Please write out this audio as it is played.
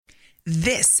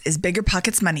This is Bigger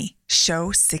Pockets Money,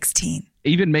 Show 16.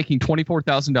 Even making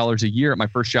 $24,000 a year at my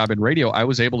first job in radio, I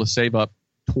was able to save up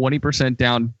 20%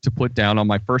 down to put down on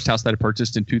my first house that I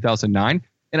purchased in 2009.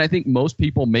 And I think most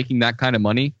people making that kind of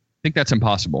money think that's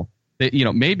impossible.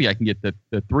 Maybe I can get the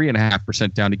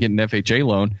 3.5% down to get an FHA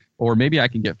loan, or maybe I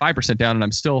can get 5% down and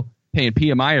I'm still paying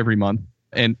PMI every month.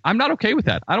 And I'm not okay with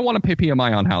that. I don't want to pay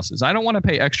PMI on houses. I don't want to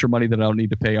pay extra money that I don't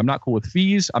need to pay. I'm not cool with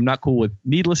fees. I'm not cool with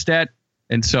needless debt.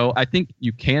 And so I think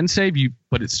you can save,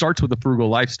 but it starts with a frugal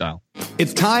lifestyle.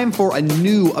 It's time for a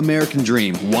new American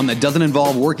dream, one that doesn't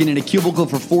involve working in a cubicle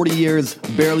for 40 years,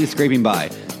 barely scraping by.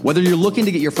 Whether you're looking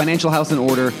to get your financial house in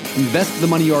order, invest the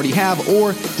money you already have,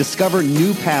 or discover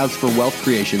new paths for wealth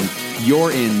creation,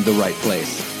 you're in the right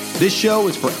place. This show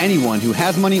is for anyone who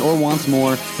has money or wants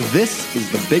more. This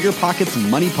is the Bigger Pockets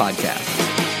Money Podcast.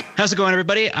 How's it going,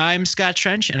 everybody? I'm Scott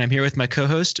Trench, and I'm here with my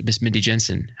co-host, Miss Mindy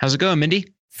Jensen. How's it going, Mindy?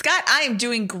 Scott, I am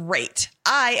doing great.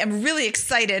 I am really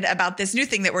excited about this new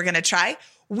thing that we're going to try.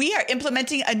 We are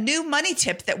implementing a new money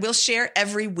tip that we'll share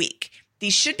every week.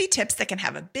 These should be tips that can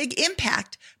have a big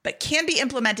impact, but can be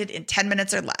implemented in 10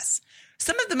 minutes or less.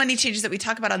 Some of the money changes that we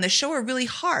talk about on this show are really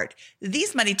hard.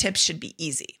 These money tips should be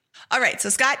easy. All right, so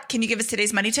Scott, can you give us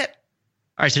today's money tip?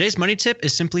 All right, today's money tip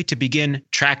is simply to begin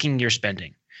tracking your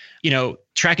spending.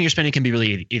 Tracking your spending can be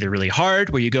really hard,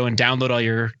 where you go and download all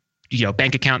your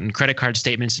bank account and credit card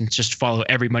statements and just follow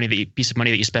every piece of money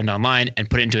that you spend online and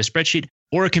put it into a spreadsheet,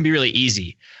 or it can be really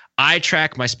easy. I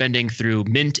track my spending through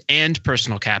Mint and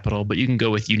Personal Capital, but you can go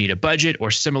with You Need a Budget or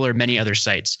similar many other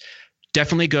sites.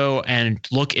 Definitely go and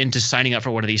look into signing up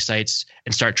for one of these sites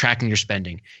and start tracking your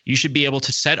spending. You should be able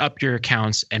to set up your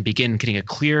accounts and begin getting a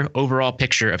clear overall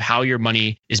picture of how your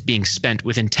money is being spent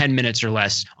within 10 minutes or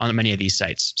less on many of these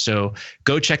sites. So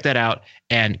go check that out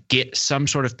and get some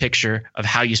sort of picture of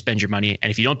how you spend your money.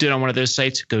 And if you don't do it on one of those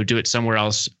sites, go do it somewhere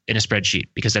else in a spreadsheet,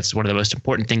 because that's one of the most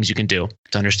important things you can do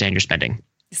to understand your spending.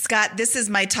 Scott, this is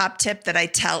my top tip that I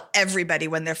tell everybody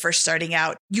when they're first starting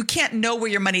out. You can't know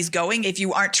where your money's going if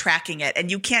you aren't tracking it,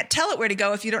 and you can't tell it where to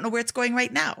go if you don't know where it's going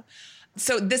right now.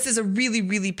 So this is a really,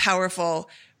 really powerful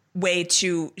way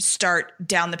to start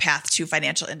down the path to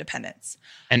financial independence.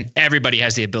 And everybody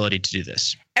has the ability to do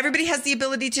this. Everybody has the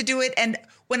ability to do it. And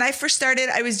when I first started,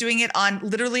 I was doing it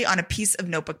literally on a piece of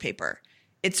notebook paper.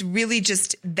 It's really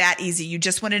just that easy. You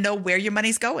just want to know where your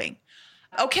money's going.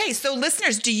 Okay, so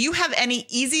listeners, do you have any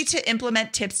easy to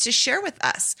implement tips to share with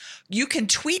us? You can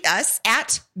tweet us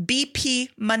at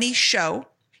BP Money Show.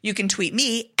 You can tweet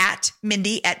me at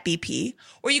Mindy at BP,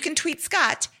 or you can tweet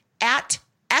Scott at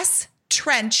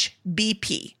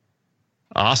STrenchBP.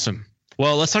 Awesome.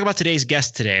 Well, let's talk about today's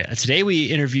guest today. Today we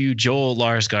interview Joel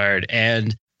Larsgaard,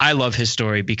 and I love his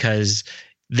story because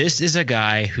this is a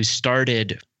guy who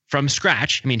started from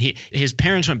scratch. I mean, his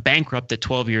parents went bankrupt at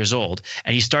 12 years old,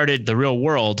 and he started the real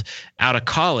world out of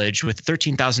college with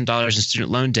 $13,000 in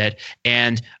student loan debt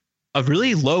and a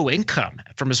really low income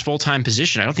from his full-time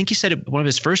position. I don't think he said one of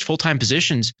his first full-time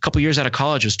positions a couple years out of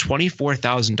college was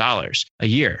 $24,000 a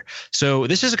year. So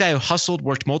this is a guy who hustled,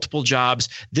 worked multiple jobs.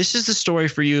 This is the story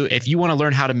for you if you want to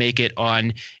learn how to make it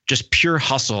on just pure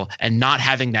hustle and not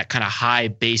having that kind of high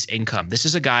base income. This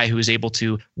is a guy who is able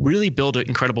to really build an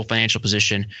incredible financial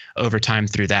position over time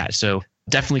through that. So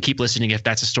definitely keep listening if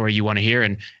that's a story you want to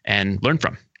hear and learn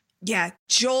from. Yeah,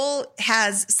 Joel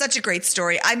has such a great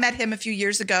story. I met him a few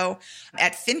years ago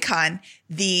at FinCon,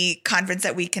 the conference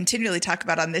that we continually talk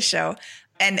about on this show.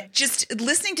 And just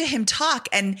listening to him talk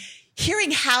and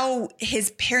hearing how his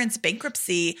parents'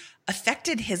 bankruptcy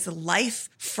affected his life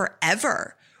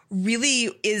forever really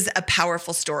is a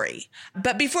powerful story.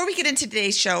 But before we get into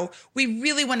today's show, we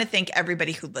really want to thank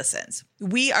everybody who listens.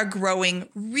 We are growing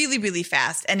really, really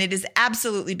fast, and it is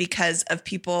absolutely because of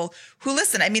people who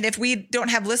listen. I mean, if we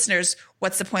don't have listeners,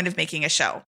 what's the point of making a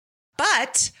show?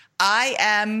 But I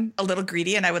am a little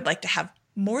greedy, and I would like to have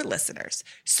more listeners.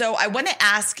 So I want to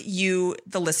ask you,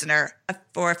 the listener,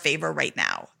 for a favor right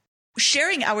now.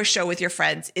 Sharing our show with your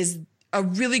friends is a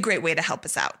really great way to help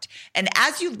us out. And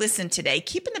as you listen today,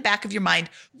 keep in the back of your mind,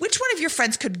 which one of your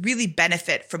friends could really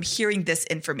benefit from hearing this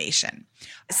information?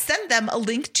 Send them a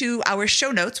link to our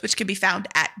show notes, which can be found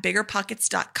at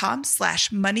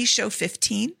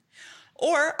biggerpockets.com/moneyshow15.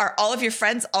 Or are all of your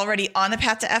friends already on the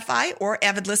path to FI or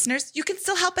avid listeners? You can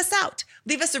still help us out.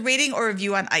 Leave us a rating or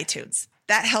review on iTunes.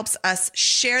 That helps us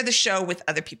share the show with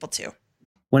other people too.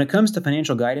 When it comes to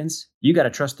financial guidance, you got to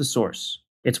trust the source.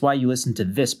 It's why you listen to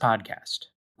this podcast.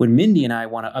 When Mindy and I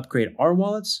want to upgrade our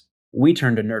wallets, we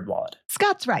turn to NerdWallet.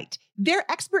 Scott's right.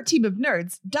 Their expert team of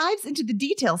nerds dives into the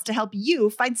details to help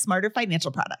you find smarter financial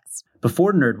products.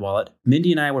 Before NerdWallet,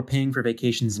 Mindy and I were paying for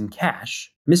vacations in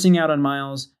cash, missing out on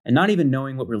miles, and not even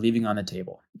knowing what we're leaving on the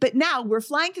table. But now we're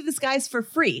flying through the skies for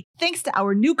free, thanks to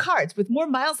our new cards with more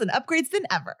miles and upgrades than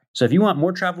ever. So if you want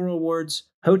more travel rewards,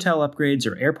 hotel upgrades,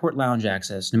 or airport lounge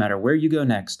access, no matter where you go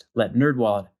next, let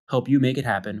NerdWallet help you make it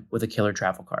happen with a killer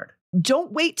travel card.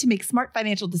 Don't wait to make smart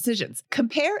financial decisions.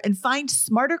 Compare and find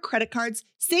smarter credit cards,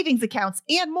 savings accounts,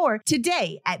 and more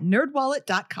today at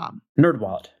nerdwallet.com.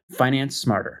 NerdWallet. Finance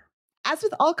smarter. As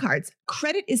with all cards,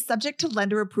 credit is subject to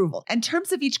lender approval, and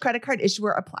terms of each credit card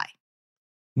issuer apply.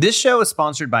 This show is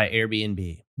sponsored by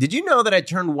Airbnb. Did you know that I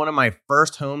turned one of my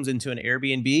first homes into an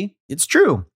Airbnb? It's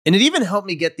true. And it even helped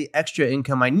me get the extra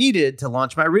income I needed to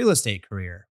launch my real estate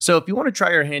career. So if you want to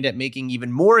try your hand at making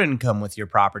even more income with your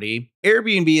property,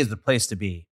 Airbnb is the place to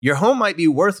be. Your home might be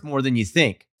worth more than you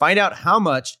think. Find out how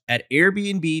much at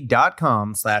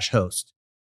airbnb.com/host.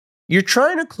 You're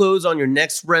trying to close on your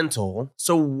next rental,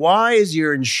 so why is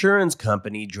your insurance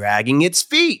company dragging its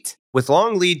feet? With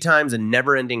long lead times and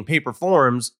never-ending paper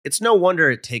forms, it's no wonder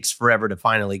it takes forever to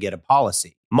finally get a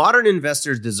policy. Modern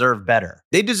investors deserve better.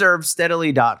 They deserve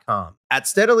Steadily.com. At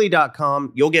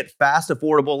Steadily.com, you'll get fast,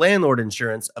 affordable landlord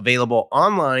insurance available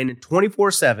online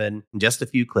 24/7 in just a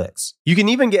few clicks. You can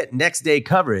even get next-day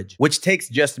coverage, which takes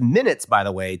just minutes, by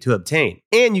the way, to obtain.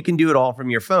 And you can do it all from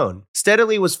your phone.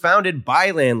 Steadily was founded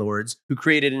by landlords who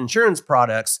created insurance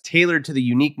products tailored to the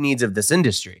unique needs of this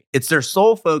industry. It's their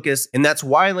sole focus, and that's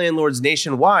why landlords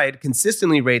nationwide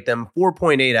consistently rate them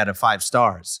 4.8 out of 5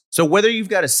 stars. So whether you've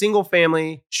got a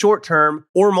single-family, short-term,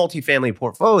 or multifamily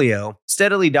portfolio,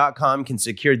 Steadily.com can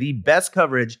secure the best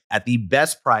coverage at the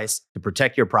best price to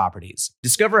protect your properties.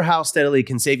 Discover how Steadily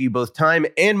can save you both time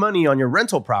and money on your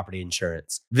rental property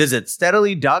insurance. Visit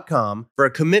Steadily.com for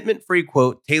a commitment-free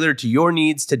quote tailored to your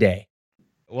needs today.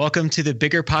 Welcome to the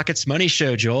Bigger Pockets Money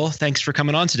Show, Joel. Thanks for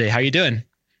coming on today. How you doing?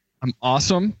 I'm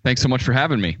awesome. Thanks so much for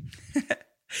having me.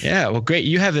 Yeah, well, great.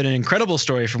 You have an incredible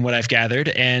story from what I've gathered.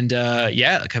 And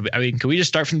can we just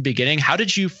start from the beginning? How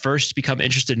did you first become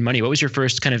interested in money? What was your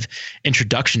first kind of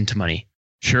introduction to money?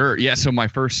 Sure. Yeah. So my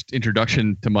first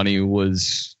introduction to money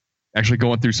was actually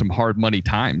going through some hard money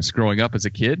times growing up as a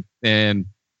kid. And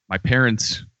my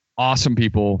parents, awesome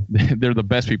people, they're the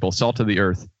best people, salt of the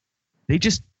earth. They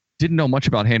just didn't know much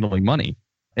about handling money.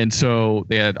 And so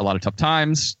they had a lot of tough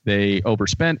times. They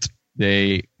overspent.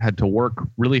 They had to work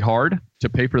really hard to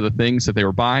pay for the things that they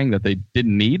were buying that they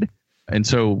didn't need. And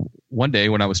so one day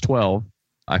when I was 12,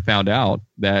 I found out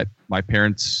that my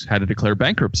parents had to declare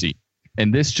bankruptcy.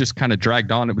 And this just kind of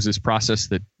dragged on. It was this process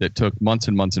that took months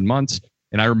and months and months.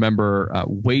 And I remember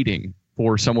waiting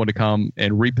for someone to come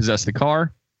and repossess the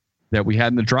car that we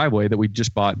had in the driveway that we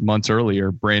just bought months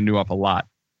earlier, brand new off a lot,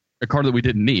 a car that we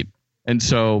didn't need. And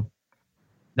so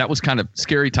that was kind of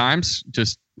scary times,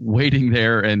 just waiting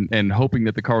there and hoping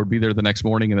that the car would be there the next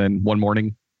morning. And then one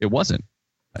morning it wasn't.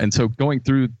 And so going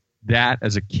through that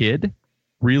as a kid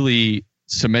really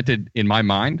cemented in my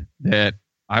mind that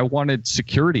I wanted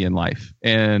security in life,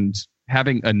 and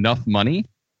having enough money,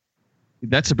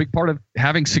 that's a big part of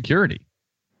having security.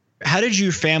 How did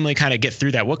your family kind of get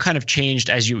through that? What kind of changed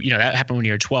as that happened when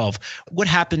you were 12? What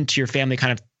happened to your family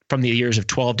kind of from the years of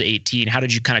 12 to 18? How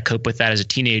did you kind of cope with that as a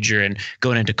teenager and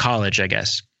going into college, I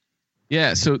guess?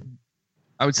 Yeah. So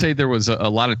I would say there was a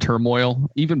lot of turmoil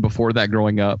even before that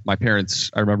growing up. My parents,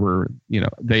 I remember,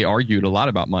 they argued a lot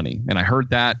about money, and I heard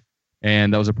that,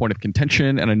 and that was a point of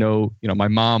contention. And I know, my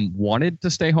mom wanted to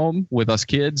stay home with us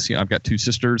kids. I've got 2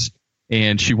 sisters,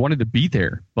 and she wanted to be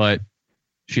there, but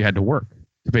she had to work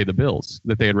to pay the bills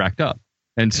that they had racked up.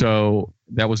 And so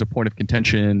that was a point of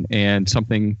contention and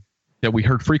something that we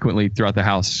heard frequently throughout the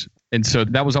house. And so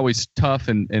that was always tough.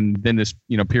 And then this,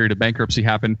 period of bankruptcy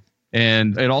happened.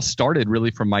 And it all started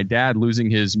really from my dad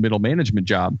losing his middle management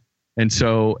job. And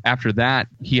so after that,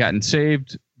 he hadn't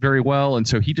saved very well. And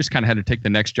so he just kind of had to take the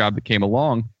next job that came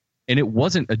along. And it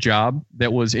wasn't a job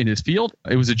that was in his field.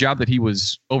 It was a job that he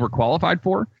was overqualified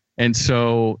for. And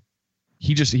so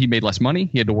he made less money.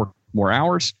 He had to work more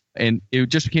hours. And it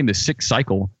just became this sick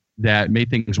cycle that made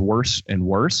things worse and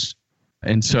worse.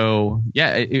 And so,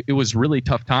 yeah, it was really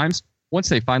tough times. Once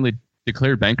they finally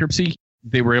declared bankruptcy,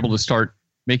 they were able to start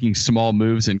making small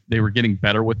moves, and they were getting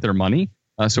better with their money.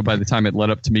 So by the time it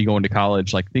led up to me going to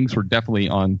college, things were definitely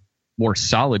on more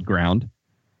solid ground.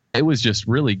 It was just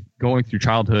really going through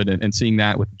childhood and seeing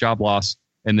that with the job loss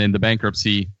and then the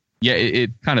bankruptcy. Yeah,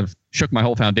 it kind of shook my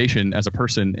whole foundation as a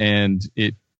person, and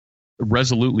it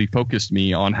resolutely focused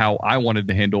me on how I wanted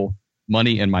to handle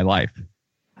money in my life.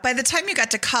 By the time you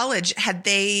got to college, had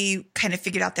they kind of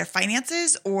figured out their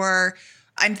finances, or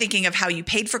I'm thinking of how you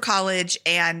paid for college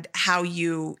and how did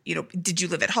you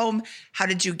live at home? How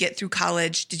did you get through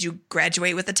college? Did you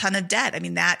graduate with a ton of debt? I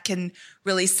mean, that can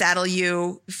really saddle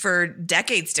you for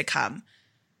decades to come.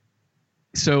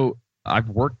 So I've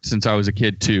worked since I was a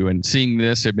kid too, and seeing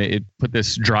this, it put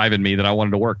this drive in me that I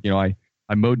wanted to work. I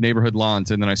mowed neighborhood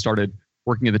lawns, and then I started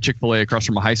working at the Chick-fil-A across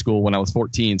from a high school when I was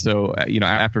 14. So,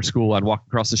 after school, I'd walk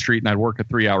across the street and I'd work a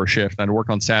 3-hour shift. I'd work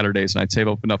on Saturdays and I'd save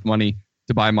up enough money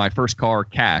to buy my first car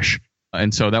cash.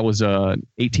 And so that was a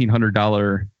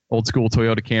 $1,800 old school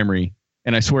Toyota Camry.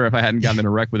 And I swear if I hadn't gotten in a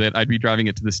wreck with it, I'd be driving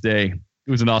it to this day.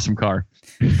 It was an awesome car.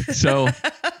 So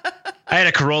I had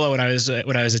a Corolla when I was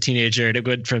a teenager, and it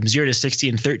went from 0 to 60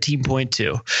 in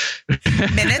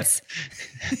 13.2 minutes.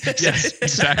 Yes,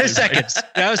 exactly. Seconds.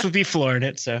 That would be flooring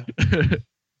it. So,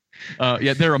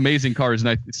 they're amazing cars, and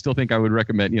I still think I would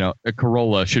recommend. A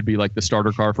Corolla should be like the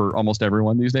starter car for almost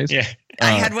everyone these days. Yeah,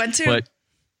 I had one too. But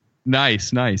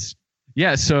nice.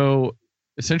 Yeah. So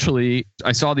essentially,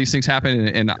 I saw these things happen,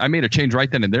 and I made a change right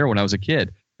then and there when I was a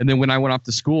kid. And then when I went off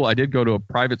to school, I did go to a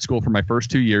private school for my first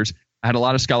 2 years. I had a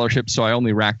lot of scholarships, so I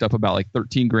only racked up about like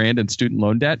 $13,000 in student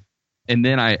loan debt. And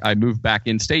then I moved back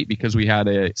in state because we had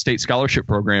a state scholarship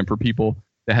program for people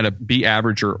that had a B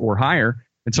average or higher.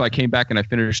 And so I came back and I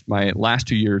finished my last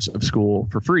 2 years of school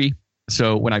for free.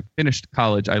 So when I finished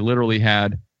college, I literally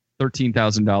had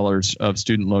 $13,000 of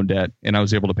student loan debt, and I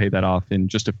was able to pay that off in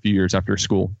just a few years after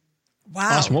school.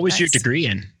 Wow. Awesome. What was your degree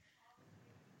in?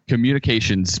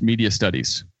 Communications, media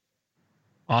studies.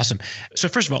 Awesome. So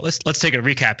first of all, let's take a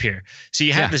recap here. So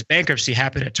you had this bankruptcy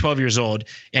happen at 12 years old,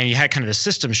 and you had kind of the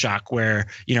system shock where,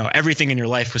 everything in your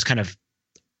life was kind of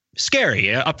scary,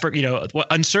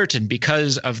 uncertain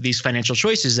because of these financial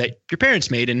choices that your parents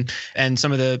made and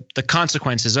some of the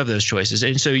consequences of those choices.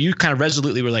 And so you kind of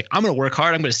resolutely were like, I'm going to work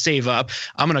hard. I'm going to save up.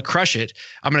 I'm going to crush it.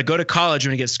 I'm going to go to college.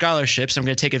 I'm going to get scholarships. I'm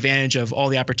going to take advantage of all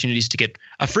the opportunities to get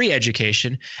a free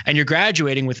education. And you're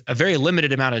graduating with a very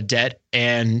limited amount of debt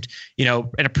and, in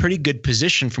a pretty good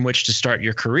position from which to start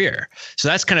your career. So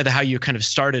that's kind of how you kind of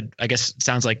started, I guess it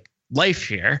sounds like, life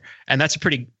here. And that's a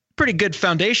pretty good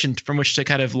foundation from which to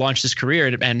kind of launch this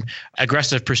career and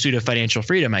aggressive pursuit of financial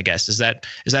freedom, I guess. Is that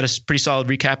a pretty solid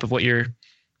recap of what your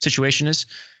situation is?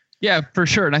 Yeah, for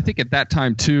sure. And I think at that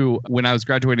time too, when I was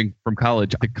graduating from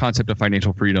college, the concept of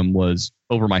financial freedom was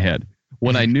over my head.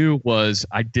 What I knew was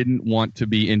I didn't want to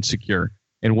be insecure.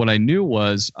 And what I knew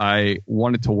was I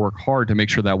wanted to work hard to make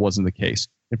sure that wasn't the case.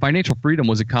 And financial freedom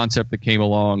was a concept that came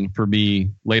along for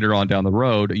me later on down the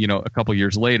road, a couple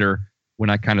years later, when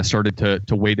I kind of started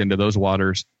to wade into those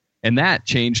waters. And that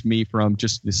changed me from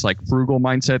just this like frugal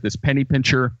mindset, this penny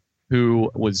pincher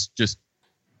who was just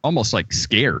almost like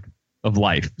scared of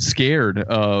life, scared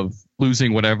of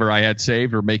losing whatever I had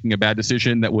saved or making a bad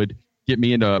decision that would get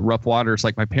me into rough waters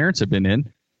like my parents have been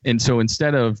in. And so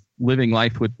instead of living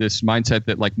life with this mindset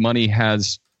that like money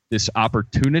has this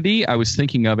opportunity, I was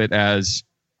thinking of it as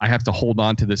I have to hold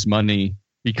on to this money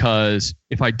because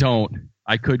if I don't,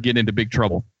 I could get into big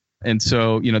trouble. And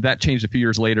so, that changed a few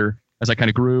years later as I kind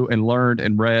of grew and learned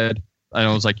and read. And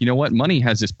I was like, what? Money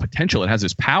has this potential. It has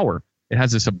this power. It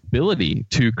has this ability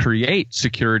to create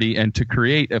security and to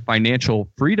create a financial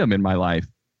freedom in my life.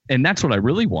 And that's what I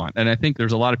really want. And I think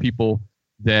there's a lot of people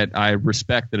that I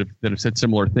respect that have said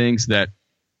similar things that,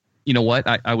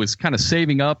 I was kind of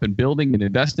saving up and building and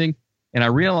investing. And I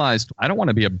realized I don't want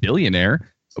to be a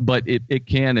billionaire. But it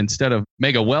can, instead of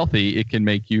mega wealthy, it can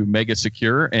make you mega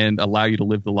secure and allow you to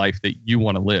live the life that you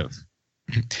want to live.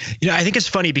 I think it's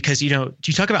funny because, you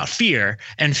talk about fear,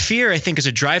 and fear, I think, is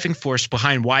a driving force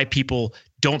behind why people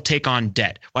don't take on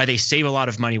debt, why they save a lot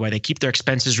of money, why they keep their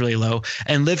expenses really low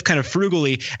and live kind of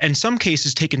frugally. And in some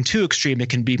cases, taken too extreme, it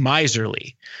can be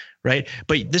miserly, right?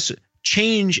 But this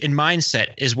change in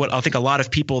mindset is what I think a lot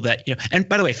of people that, and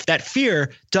by the way, that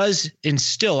fear does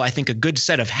instill, I think, a good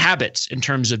set of habits in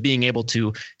terms of being able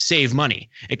to save money.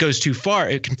 It goes too far.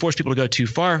 It can force people to go too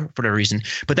far for whatever reason.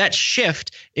 But that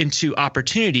shift into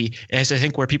opportunity is, I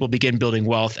think, where people begin building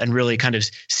wealth and really kind of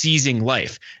seizing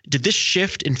life. Did this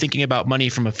shift in thinking about money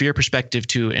from a fear perspective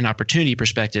to an opportunity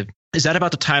perspective, is that about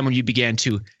the time when you began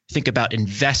to think about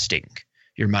investing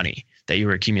your money that you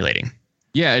were accumulating?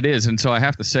 Yeah, it is. And so I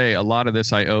have to say a lot of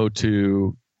this I owe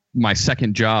to my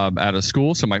second job out of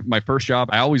school. So my first job,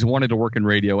 I always wanted to work in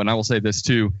radio. And I will say this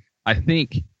too. I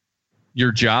think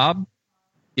your job,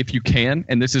 if you can,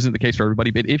 and this isn't the case for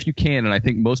everybody, but if you can, and I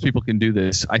think most people can do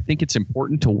this, I think it's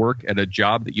important to work at a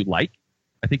job that you like.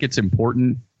 I think it's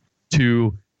important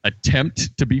to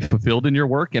attempt to be fulfilled in your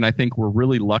work. And I think we're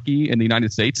really lucky in the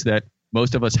United States that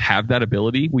most of us have that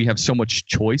ability. We have so much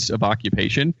choice of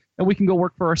occupation, and we can go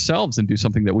work for ourselves and do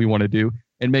something that we want to do.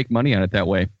 and make money on it that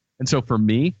way. And so for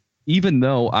me, even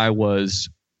though I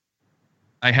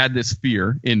had this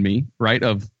fear in me, right,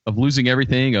 of losing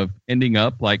everything, of ending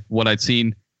up like what I'd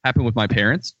seen happen with my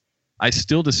parents, I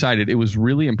still decided it was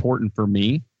really important for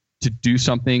me to do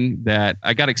something that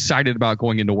I got excited about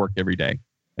going into work every day.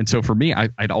 And so for me,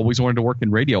 I'd always wanted to work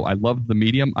in radio. I loved the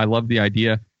medium. I loved the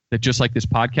idea that just like this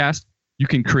podcast, you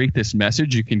can create this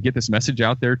message. You can get this message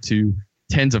out there to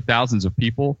tens of thousands of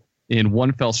people in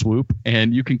one fell swoop,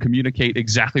 and you can communicate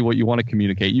exactly what you want to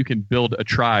communicate. You can build a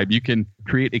tribe. You can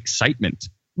create excitement,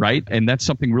 right? And that's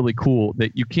something really cool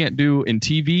that you can't do in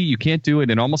TV. You can't do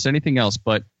it in almost anything else.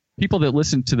 But people that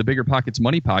listen to the Bigger Pockets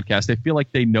Money podcast, they feel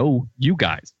like they know you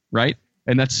guys, right?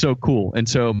 And that's so cool. And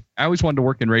so I always wanted to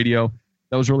work in radio.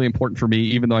 That was really important for me,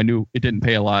 even though I knew it didn't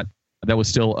pay a lot. That was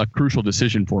still a crucial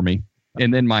decision for me.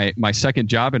 And then my second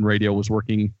job in radio was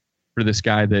working for this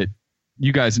guy that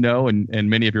you guys know, and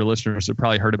many of your listeners have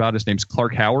probably heard about. His name's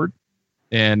Clark Howard.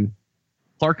 And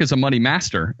Clark is a money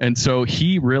master. And so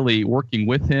he really, working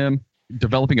with him,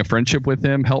 developing a friendship with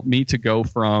him, helped me to go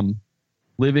from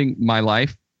living my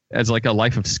life as like a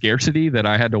life of scarcity, that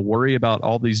I had to worry about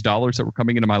all these dollars that were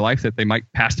coming into my life that they might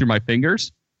pass through my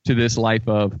fingers, to this life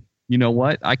of, you know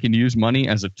what, I can use money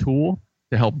as a tool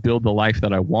to help build the life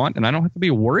that I want, and I don't have to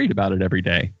be worried about it every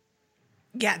day.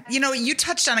 Yeah. You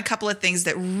touched on a couple of things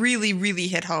that really, really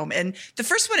hit home. And the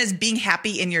first one is being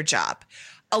happy in your job.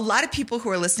 A lot of people who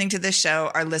are listening to this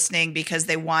show are listening because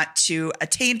they want to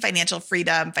attain financial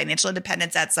freedom, financial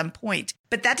independence at some point.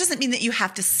 But that doesn't mean that you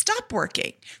have to stop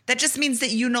working. That just means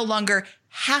that you no longer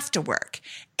have to work.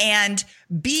 And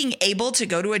being able to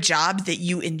go to a job that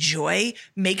you enjoy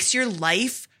makes your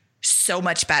life so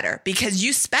much better, because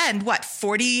you spend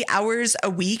 40 hours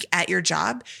a week at your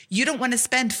job. You don't want to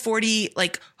spend 40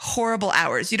 horrible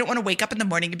hours. You don't want to wake up in the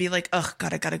morning and be like, oh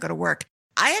God, I got to go to work.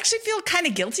 I actually feel kind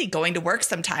of guilty going to work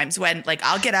sometimes when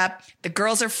I'll get up, the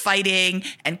girls are fighting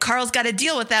and Carl's got to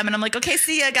deal with them. And I'm like, okay,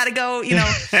 see, I got to go,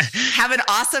 have an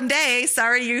awesome day.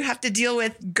 Sorry, you have to deal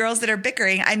with girls that are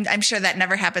bickering. I'm sure that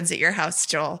never happens at your house,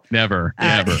 Joel. Never.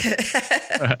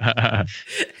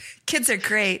 Kids are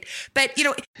great. But,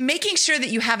 making sure that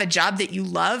you have a job that you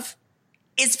love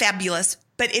is fabulous.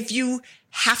 But if you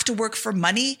have to work for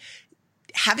money,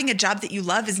 having a job that you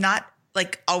love is not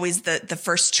always the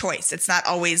first choice. It's not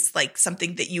always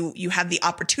something that you have the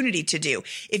opportunity to do.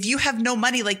 If you have no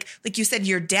money, like you said,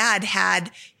 your dad had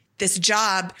this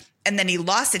job and then he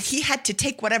lost it. He had to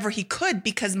take whatever he could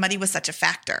because money was such a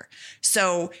factor.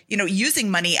 So,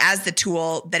 using money as the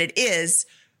tool that it is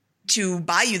to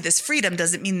buy you this freedom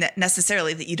doesn't mean that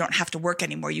necessarily that you don't have to work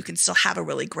anymore. You can still have a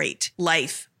really great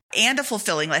life and a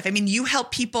fulfilling life. I mean, you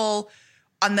help people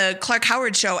on the Clark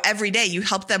Howard show every day. You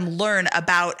help them learn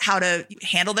about how to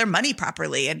handle their money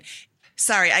properly. And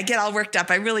sorry, I get all worked up.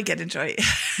 I really get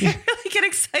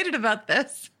excited about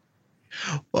this.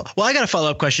 Well, I got a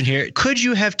follow-up question here. Could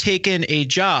you have taken a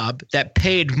job that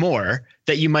paid more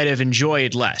that you might have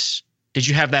enjoyed less? Did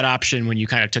you have that option when you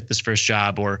kind of took this first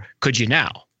job, or could you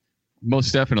now?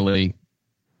 Most definitely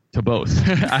to both.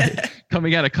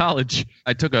 Coming out of college,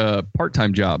 I took a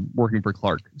part-time job working for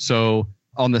Clark. So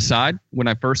on the side, when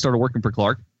I first started working for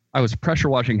Clark, I was pressure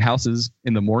washing houses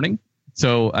in the morning.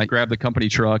 So I grabbed the company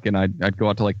truck and I'd go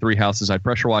out to 3 houses. I'd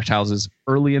pressure wash houses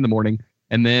early in the morning,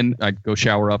 and then I'd go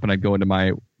shower up and I'd go into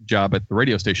my job at the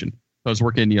radio station. So I was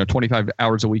working, 25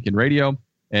 hours a week in radio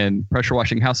and pressure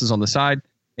washing houses on the side.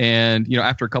 And,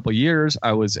 after a couple of years,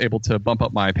 I was able to bump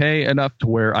up my pay enough to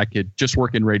where I could just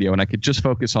work in radio and I could just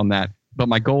focus on that. But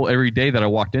my goal every day that I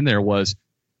walked in there was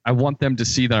I want them to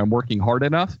see that I'm working hard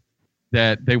enough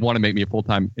that they want to make me a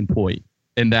full-time employee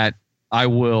and that I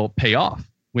will pay off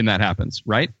when that happens,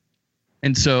 right?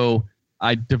 And so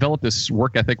I developed this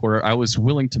work ethic where I was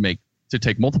willing to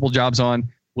take multiple jobs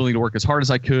on, willing to work as hard as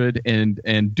I could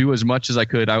and do as much as I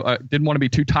could. I didn't want to be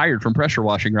too tired from pressure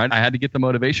washing, right? I had to get the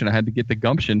motivation. I had to get the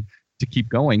gumption to keep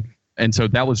going. And so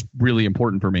that was really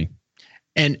important for me.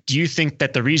 And do you think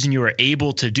that the reason you were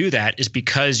able to do that is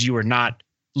because you were not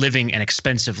living an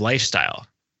expensive lifestyle?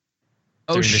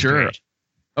 Oh, sure.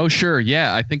 Oh, sure.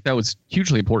 Yeah, I think that was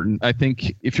hugely important. I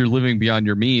think if you're living beyond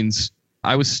your means,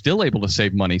 I was still able to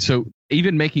save money. So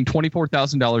even making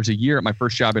 $24,000 a year at my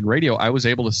first job in radio, I was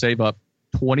able to save up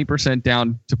 20%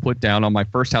 down to put down on my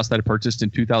first house that I purchased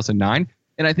in 2009.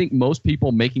 And I think most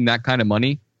people making that kind of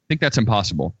money think that's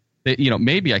impossible.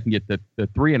 Maybe I can get the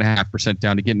 3.5%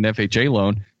 down to get an FHA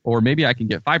loan, or maybe I can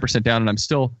get 5% down and I'm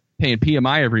still paying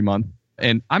PMI every month.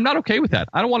 And I'm not okay with that.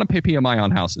 I don't want to pay PMI on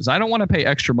houses. I don't want to pay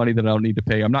extra money that I don't need to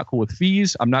pay. I'm not cool with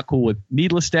fees. I'm not cool with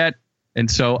needless debt.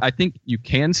 And so I think you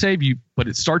can save, but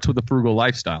it starts with a frugal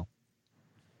lifestyle.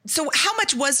 So how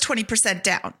much was 20%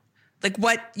 down? Like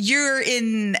what, you're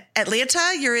in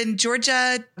Atlanta, you're in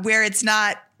Georgia, where it's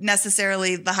not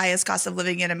necessarily the highest cost of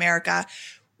living in America.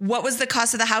 What was the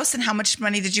cost of the house and how much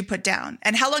money did you put down?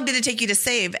 And how long did it take you to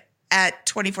save at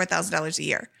 $24,000 a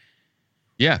year?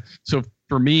 Yeah. So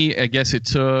for me, I guess it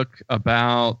took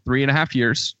about 3.5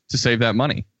 years to save that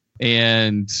money.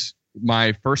 And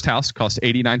my first house cost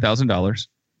 $89,000.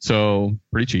 So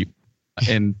pretty cheap.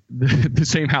 And the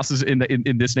same houses in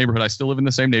this neighborhood, I still live in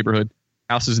the same neighborhood,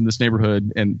 houses in this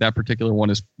neighborhood. And that particular one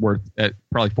is worth at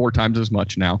probably 4 times as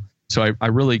much now. So I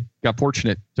really got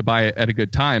fortunate to buy it at a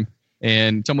good time.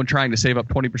 And someone trying to save up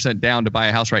 20% down to buy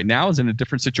a house right now is in a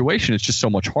different situation. It's just so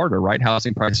much harder, right?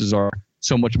 Housing prices are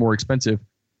so much more expensive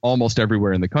almost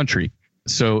everywhere in the country.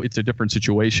 So it's a different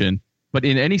situation. But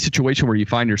in any situation where you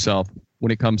find yourself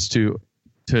when it comes to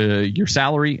your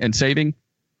salary and saving,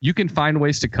 you can find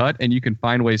ways to cut and you can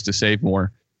find ways to save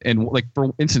more. And like,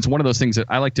 for instance, one of those things that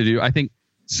I like to do, I think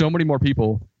so many more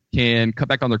people can cut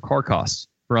back on their car costs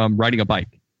from riding a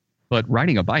bike. But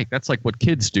riding a bike, that's like what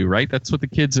kids do, right? That's what the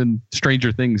kids in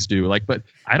Stranger Things do. Like, but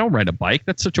I don't ride a bike.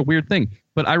 That's such a weird thing.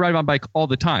 But I ride my bike all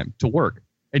the time to work.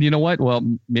 And you know what? Well,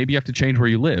 maybe you have to change where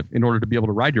you live in order to be able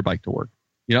to ride your bike to work.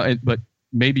 You know, but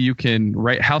maybe you can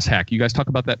house hack. You guys talk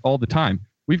about that all the time.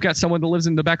 We've got someone that lives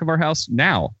in the back of our house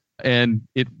now, and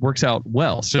it works out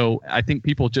well. So I think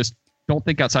people just don't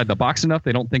think outside the box enough.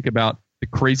 They don't think about the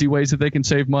crazy ways that they can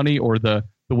save money or the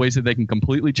ways that they can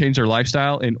completely change their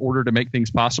lifestyle in order to make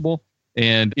things possible.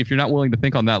 And if you're not willing to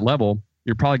think on that level,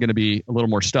 you're probably going to be a little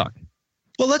more stuck.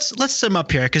 Well, let's sum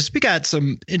up here because we got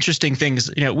some interesting things.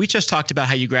 You know, we just talked about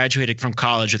how you graduated from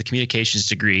college with a communications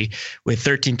degree with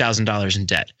 $13,000 in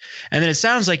debt. And then it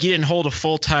sounds like you didn't hold a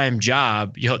full-time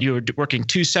job. You were working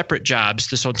 2 separate jobs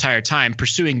this whole entire time,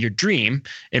 pursuing your dream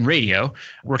in radio,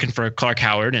 working for Clark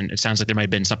Howard. And it sounds like there might have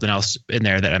been something else in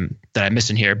there that I'm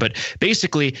missing here. But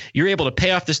basically, you're able to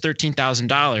pay off this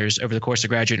 $13,000 over the course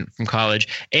of graduating from college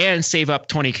and save up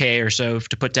 $20K or so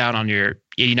to put down on your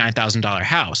 $89,000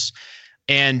 house.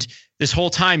 And this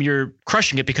whole time you're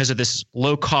crushing it because of this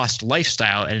low cost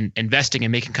lifestyle and investing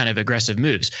and making kind of aggressive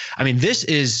moves. I mean, this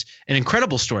is an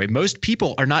incredible story. Most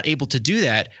people are not able to do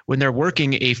that when they're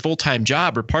working a full-time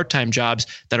job or part-time jobs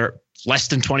that are less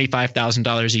than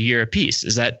 $25,000 a year apiece.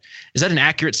 Is that an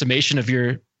accurate summation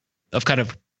of kind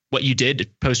of what you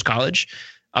did post college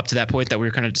up to that point that we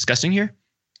were kind of discussing here?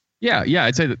 Yeah,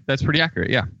 I'd say that's pretty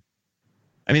accurate. Yeah.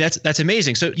 I mean, that's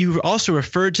amazing. So you also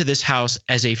referred to this house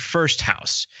as a first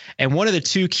house. And one of the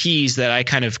 2 keys that I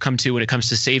kind of come to when it comes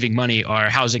to saving money are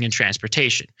housing and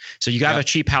transportation. So you got a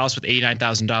cheap house with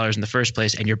 $89,000 in the first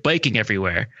place and you're biking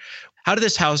everywhere. How did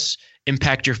this house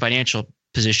impact your financial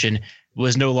position?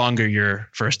 Was no longer your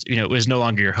first, it was no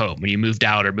longer your home when you moved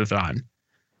out or moved on?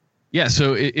 Yeah,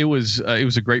 so it was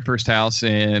a great first house.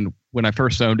 And when I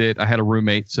first owned it, I had a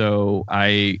roommate. So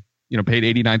I paid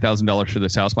 $89,000 for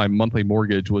this house. My monthly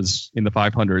mortgage was in the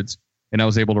 500s, and I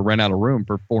was able to rent out a room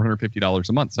for $450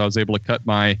 a month. So I was able to cut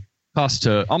my costs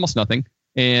to almost nothing,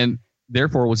 and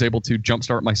therefore was able to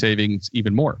jumpstart my savings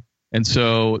even more. And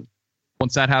so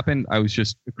once that happened, I was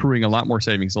just accruing a lot more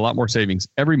savings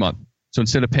every month. So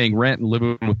instead of paying rent and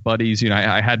living with buddies,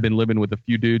 I had been living with a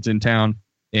few dudes in town,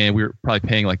 and we were probably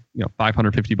paying like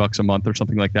 $550 a month or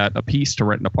something like that a piece to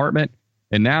rent an apartment.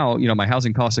 And now, my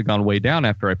housing costs had gone way down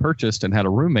after I purchased and had a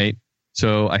roommate.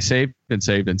 So I saved and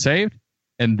saved and saved.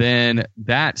 And then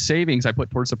that savings I put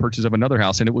towards the purchase of another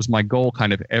house. And it was my goal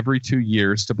kind of every 2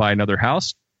 years to buy another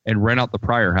house and rent out the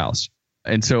prior house.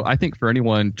 And so I think for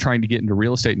anyone trying to get into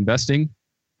real estate investing,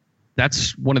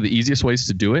 that's one of the easiest ways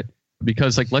to do it.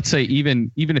 Because like, let's say even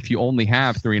if you only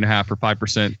have 3.5 or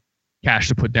 5% cash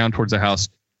to put down towards a house,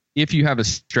 if you have a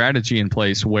strategy in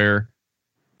place where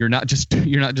you're not just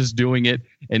doing it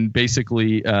and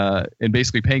basically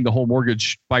paying the whole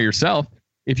mortgage by yourself.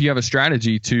 If you have a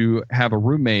strategy to have a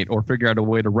roommate or figure out a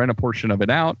way to rent a portion of it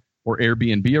out or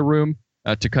Airbnb a room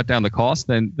to cut down the cost,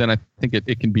 then I think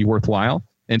it can be worthwhile.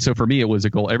 And so for me, it was a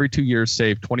goal every 2 years,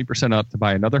 save 20% up to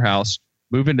buy another house,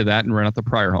 move into that, and rent out the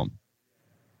prior home.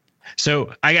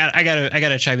 So I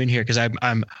gotta chime in here because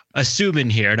I'm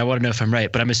assuming here, and I want to know if I'm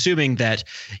right, but I'm assuming that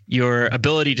your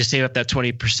ability to save up that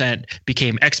 20%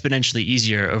 became exponentially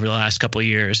easier over the last couple of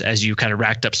years as you kind of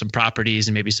racked up some properties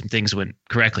and maybe some things went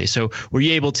correctly. So were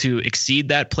you able to exceed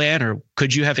that plan, or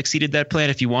could you have exceeded that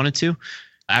plan if you wanted to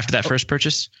after that first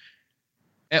purchase?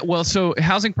 Well, so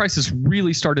housing prices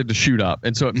really started to shoot up,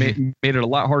 and so it made it a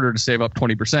lot harder to save up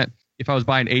 20%. If I was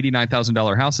buying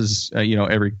 $89,000 houses,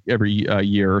 every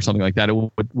year or something like that, it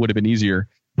would have been easier.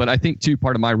 But I think too,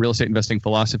 part of my real estate investing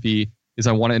philosophy is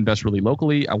I want to invest really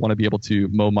locally. I want to be able to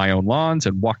mow my own lawns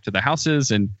and walk to the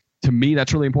houses. And to me,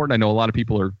 that's really important. I know a lot of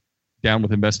people are down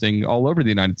with investing all over the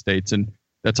United States, and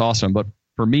that's awesome. But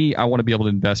for me, I want to be able to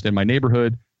invest in my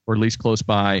neighborhood or at least close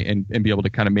by and be able to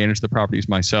kind of manage the properties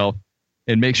myself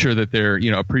and make sure that they're,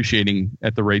 appreciating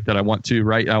at the rate that I want to,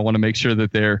 right? I want to make sure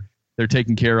that they're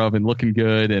taken care of and looking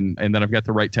good and that I've got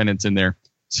the right tenants in there.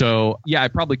 So yeah, I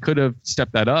probably could have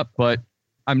stepped that up, but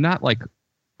I'm not like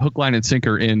hook, line, and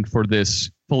sinker in for this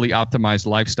fully optimized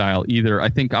lifestyle either. I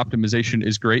think optimization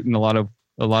is great in a lot of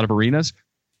arenas,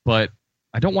 but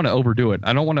I don't want to overdo it.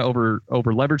 I don't want to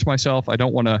over leverage myself. I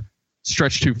don't want to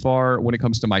stretch too far when it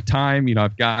comes to my time.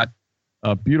 I've got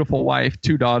a beautiful wife,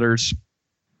 2 daughters.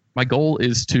 My goal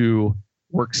is to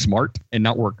work smart and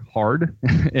not work hard.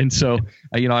 And so,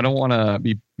 I don't want to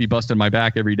be busting my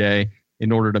back every day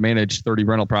in order to manage 30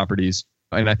 rental properties.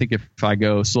 And I think if I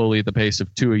go slowly at the pace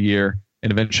of 2 a year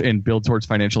and eventually build towards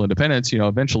financial independence,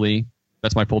 eventually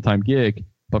that's my full-time gig.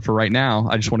 But for right now,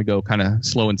 I just want to go kind of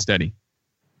slow and steady.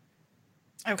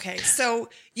 Okay. So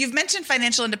you've mentioned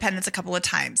financial independence a couple of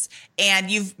times,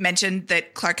 and you've mentioned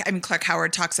that Clark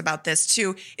Howard talks about this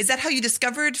too. Is that how you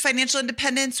discovered financial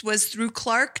independence, was through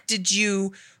Clark? Did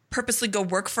you purposely go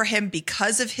work for him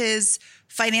because of his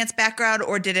finance background,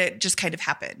 or did it just kind of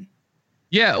happen?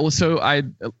 Yeah. Well, so I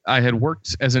had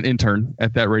worked as an intern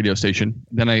at that radio station.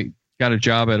 Then I got a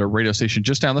job at a radio station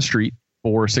just down the street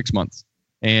for 6 months.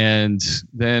 And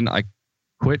then I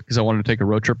quit because I wanted to take a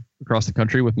road trip across the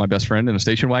country with my best friend in a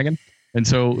station wagon. And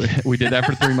so we did that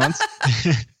for 3 months.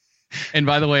 And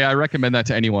by the way, I recommend that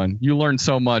to anyone. You learn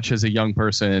so much as a young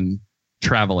person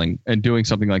traveling and doing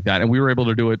something like that. And we were able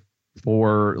to do it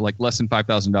for like less than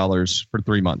 $5,000 for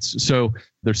 3 months. So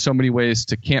there's so many ways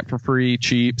to camp for free,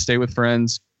 cheap, stay with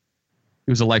friends.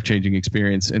 It was a life-changing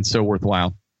experience and so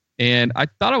worthwhile. And I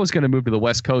thought I was going to move to the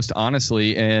West Coast,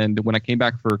 honestly. And when I came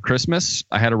back for Christmas,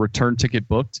 I had a return ticket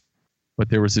booked. But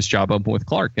there was this job open with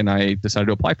Clark, and I decided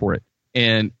to apply for it.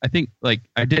 And I think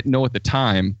I didn't know at the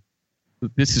time,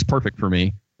 this is perfect for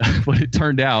me, but it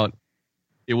turned out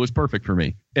it was perfect for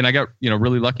me. And I got,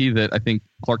 really lucky that I think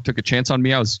Clark took a chance on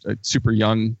me. I was a super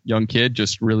young kid,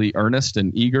 just really earnest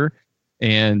and eager.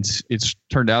 And it's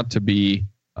turned out to be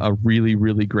a really,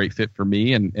 really great fit for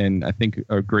me. And I think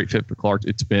a great fit for Clark.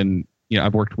 It's been,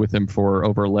 I've worked with him for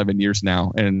over 11 years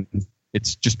now, and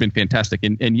it's just been fantastic.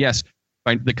 And yes,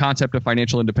 the concept of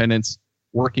financial independence,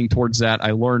 working towards that,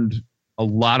 I learned a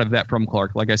lot of that from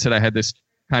Clark. Like I said, I had this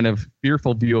kind of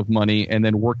fearful view of money, and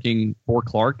then working for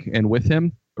Clark and with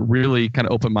him really kind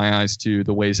of opened my eyes to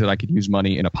the ways that I could use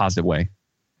money in a positive way.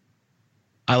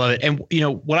 I love it. And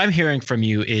what I'm hearing from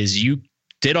you is you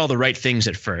did all the right things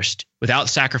at first without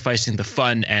sacrificing the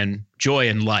fun and joy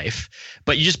in life.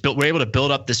 But you just were able to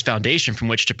build up this foundation from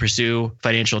which to pursue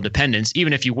financial independence,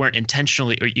 even if you weren't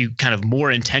intentionally, or you kind of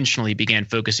more intentionally began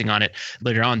focusing on it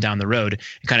later on down the road.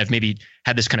 You kind of maybe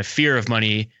had this kind of fear of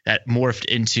money that morphed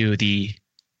into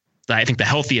I think the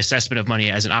healthy assessment of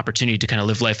money as an opportunity to kind of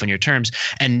live life on your terms.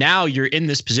 And now you're in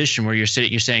this position where you're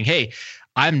saying, hey,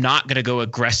 I'm not going to go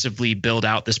aggressively build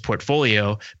out this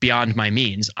portfolio beyond my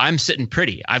means. I'm sitting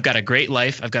pretty. I've got a great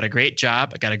life. I've got a great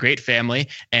job. I've got a great family,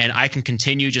 and I can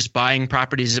continue just buying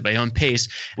properties at my own pace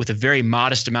with a very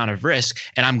modest amount of risk.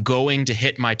 And I'm going to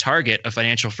hit my target of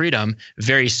financial freedom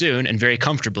very soon and very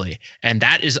comfortably. And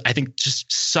that is, I think, just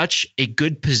such a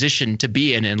good position to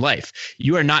be in life.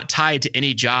 You are not tied to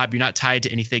any job. You're not tied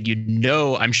to anything.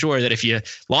 I'm sure that if you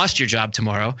lost your job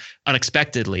tomorrow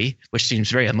unexpectedly, which seems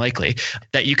very unlikely,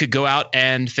 that you could go out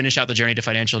and finish out the journey to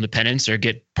financial independence or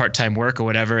get part-time work or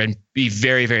whatever and be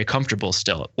very, very comfortable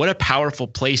still. What a powerful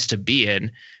place to be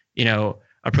in,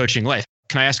 approaching life.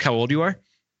 Can I ask how old you are?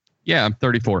 Yeah, I'm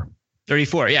 34.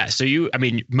 34. Yeah. So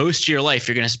most of your life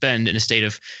you're going to spend in a state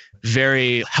of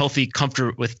very healthy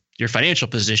comfort with your financial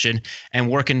position and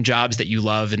working jobs that you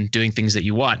love and doing things that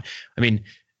you want.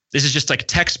 This is just like a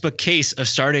textbook case of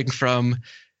starting from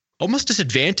almost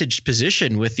disadvantaged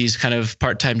position with these kind of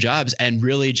part-time jobs and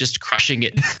really just crushing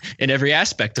it in every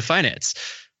aspect of finance.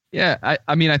 Yeah.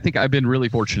 I think I've been really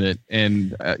fortunate,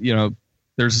 and I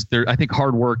think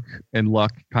hard work and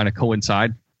luck kind of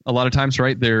coincide a lot of times,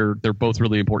 right? They're both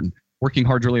really important. Working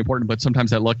hard is really important, but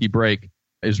sometimes that lucky break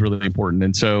is really important.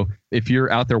 And so if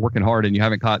you're out there working hard and you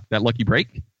haven't caught that lucky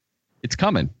break, it's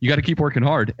coming. You got to keep working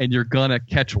hard and you're going to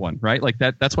catch one, right? Like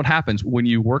that's what happens when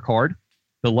you work hard,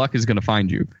 the luck is going to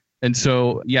find you. And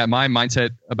so, yeah, my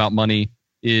mindset about money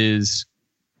is,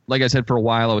 like I said, for a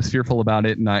while, I was fearful about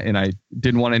it, and I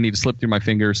didn't want any to slip through my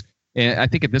fingers. And I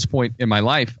think at this point in my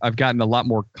life, I've gotten a lot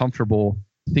more comfortable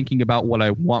thinking about what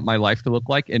I want my life to look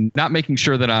like and not making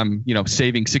sure that I'm,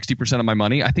 saving 60% of my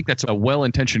money. I think that's a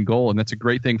well-intentioned goal, and that's a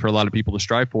great thing for a lot of people to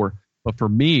strive for. But for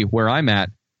me, where I'm at,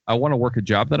 I want to work a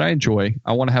job that I enjoy.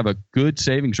 I want to have a good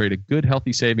savings rate, a good,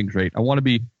 healthy savings rate. I want to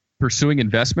be pursuing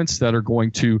investments that are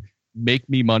going to make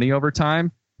me money over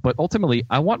time. But ultimately,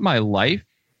 I want my life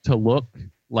to look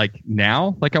like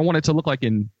now, like I want it to look like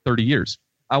in 30 years.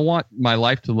 I want my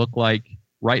life to look like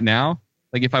right now.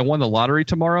 Like if I won the lottery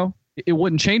tomorrow, it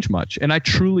wouldn't change much. And I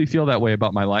truly feel that way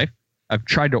about my life. I've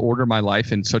tried to order my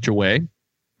life in such a way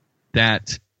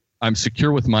that I'm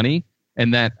secure with money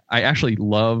and that I actually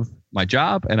love my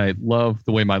job and I love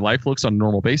the way my life looks on a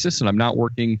normal basis. And I'm not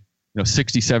working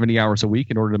 60, 70 hours a week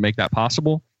in order to make that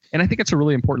possible. And I think it's a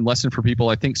really important lesson for people.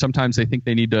 I think sometimes they think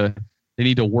they need to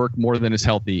work more than is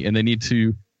healthy, and they need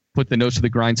to put the nose to the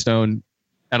grindstone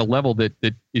at a level that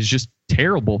is just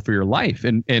terrible for your life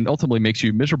and ultimately makes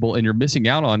you miserable. And you're missing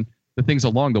out on the things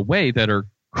along the way that are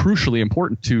crucially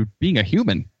important to being a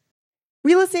human.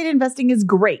 Real estate investing is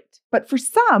great, but for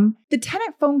some, the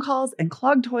tenant phone calls and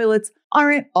clogged toilets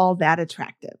aren't all that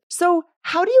attractive. So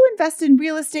how do you invest in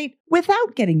real estate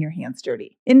without getting your hands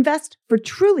dirty? Invest for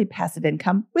truly passive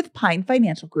income with Pine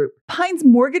Financial Group. Pine's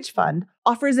mortgage fund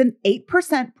offers an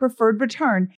 8% preferred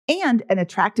return and an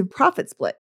attractive profit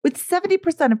split, with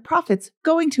 70% of profits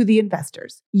going to the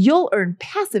investors. You'll earn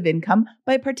passive income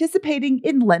by participating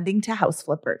in lending to house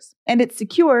flippers. And it's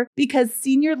secure because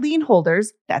senior lien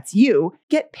holders, that's you,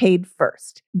 get paid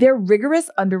first. Their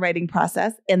rigorous underwriting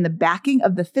process and the backing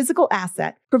of the physical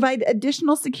asset provide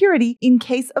additional security in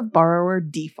case of borrower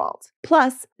default.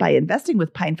 Plus, by investing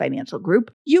with Pine Financial Group,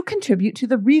 you contribute to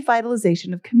the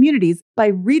revitalization of communities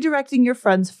by redirecting your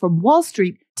funds from Wall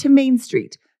Street to Main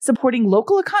Street, supporting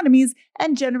local economies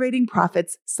and generating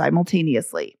profits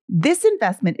simultaneously. This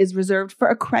investment is reserved for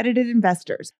accredited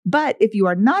investors, but if you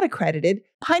are not accredited,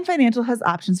 Pine Financial has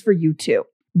options for you too.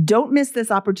 Don't miss this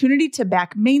opportunity to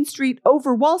back Main Street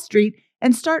over Wall Street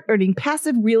and start earning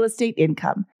passive real estate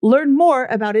income. Learn more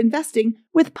about investing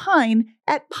with Pine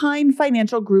at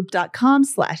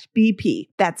pinefinancialgroup.com/BP.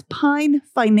 That's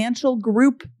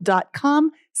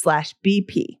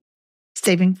pinefinancialgroup.com/BP.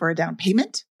 Saving for a down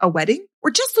payment, a wedding, or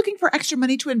just looking for extra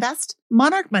money to invest?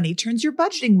 Monarch Money turns your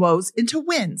budgeting woes into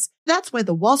wins. That's why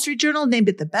the Wall Street Journal named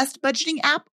it the best budgeting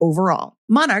app overall.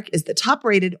 Monarch is the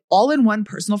top-rated all-in-one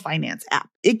personal finance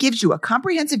app. It gives you a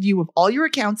comprehensive view of all your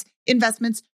accounts,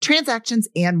 investments, transactions,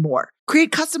 and more.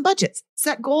 Create custom budgets,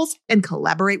 set goals, and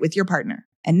collaborate with your partner.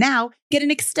 And now, get an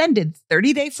extended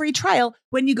 30-day free trial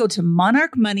when you go to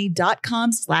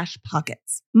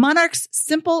monarchmoney.com/pockets. Monarch's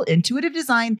simple, intuitive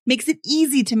design makes it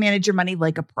easy to manage your money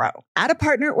like a pro. Add a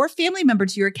partner or family member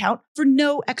to your account for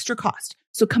no extra cost,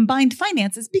 so combined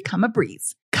finances become a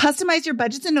breeze. Customize your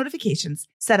budgets and notifications,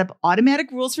 set up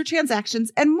automatic rules for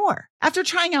transactions, and more. After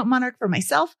trying out Monarch for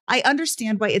myself, I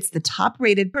understand why it's the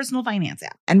top-rated personal finance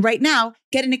app. And right now,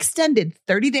 get an extended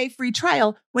 30-day free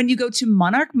trial when you go to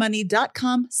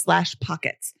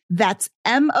monarchmoney.com/pockets. That's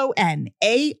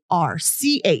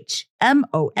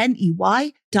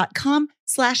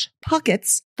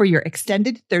monarchmoney.com/pockets for your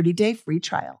extended 30-day free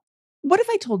trial. What if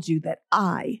I told you that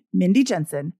I, Mindy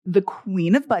Jensen, the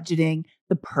queen of budgeting,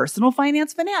 the personal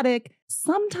finance fanatic,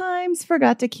 sometimes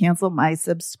forgot to cancel my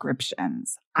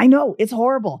subscriptions? I know, it's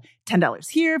horrible. $10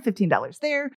 here, $15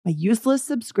 there. My useless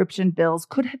subscription bills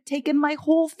could have taken my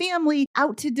whole family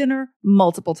out to dinner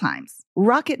multiple times.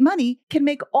 Rocket Money can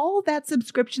make all that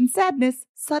subscription sadness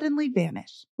suddenly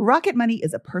vanish. Rocket Money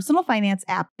is a personal finance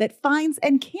app that finds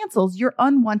and cancels your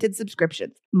unwanted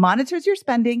subscriptions, monitors your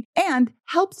spending, and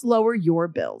helps lower your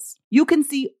bills. You can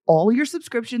see all your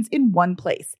subscriptions in one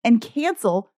place and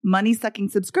cancel money-sucking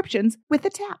subscriptions with a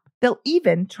tap. They'll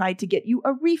even try to get you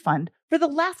a refund for the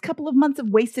last couple of months of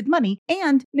wasted money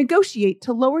and negotiate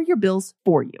to lower your bills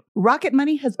for you. Rocket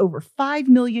Money has over 5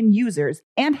 million users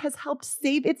and has helped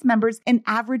save its members an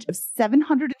average of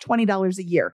 $720 a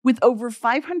year, with over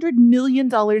 $500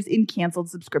 million in canceled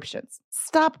subscriptions.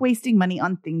 Stop wasting money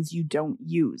on things you don't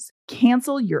use.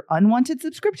 Cancel your unwanted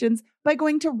subscriptions by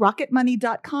going to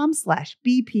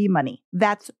rocketmoney.com/bpmoney.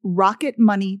 That's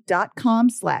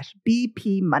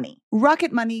rocketmoney.com/bpmoney.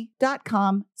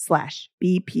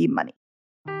 rocketmoney.com/bpmoney.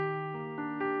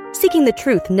 Seeking the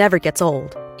truth never gets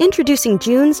old. Introducing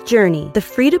June's Journey, the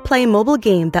free-to-play mobile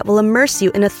game that will immerse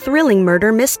you in a thrilling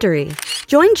murder mystery.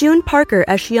 Join June Parker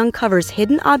as she uncovers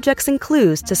hidden objects and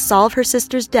clues to solve her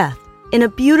sister's death in a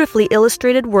beautifully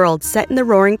illustrated world set in the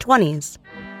Roaring '20s.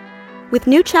 With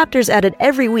new chapters added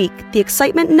every week, the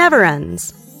excitement never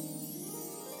ends.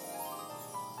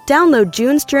 Download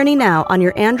June's Journey now on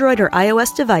your Android or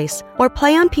iOS device, or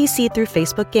play on PC through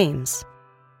Facebook Games.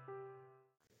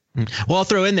 Well, I'll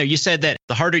throw in there, you said that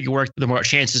the harder you work, the more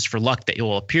chances for luck that it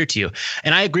will appear to you.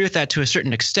 And I agree with that to a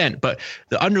certain extent. But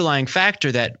the underlying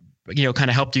factor that kind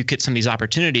of helped you get some of these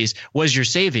opportunities was your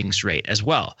savings rate as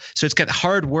well. So it's got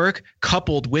hard work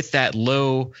coupled with that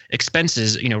low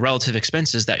expenses, relative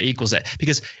expenses that equals that.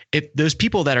 Because if those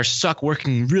people that are stuck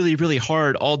working really, really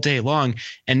hard all day long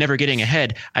and never getting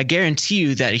ahead, I guarantee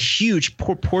you that a huge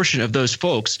portion of those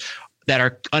folks that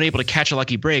are unable to catch a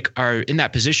lucky break are in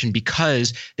that position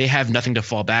because they have nothing to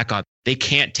fall back on. They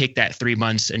can't take that 3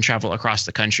 months and travel across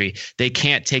the country. They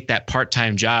can't take that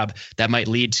part-time job that might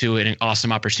lead to an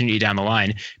awesome opportunity down the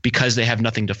line because they have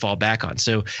nothing to fall back on.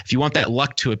 So if you want that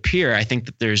luck to appear, I think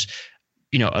that there's,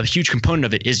 a huge component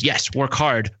of it is, yes, work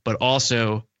hard, but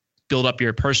also build up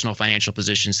your personal financial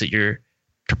position so that you're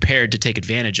prepared to take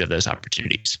advantage of those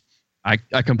opportunities. I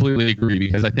completely agree,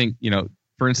 because I think,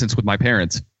 for instance, with my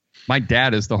parents, my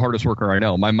dad is the hardest worker I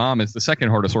know. My mom is the second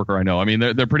hardest worker I know. I mean,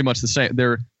 they're pretty much the same.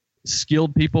 They're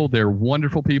skilled people. They're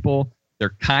wonderful people.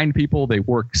 They're kind people. They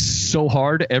work so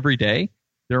hard every day.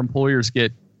 Their employers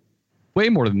get way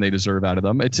more than they deserve out of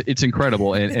them. It's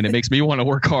incredible. And it makes me want to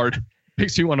work hard. It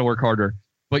makes me want to work harder.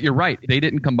 But you're right. They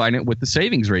didn't combine it with the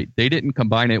savings rate. They didn't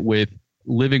combine it with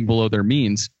living below their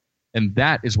means. And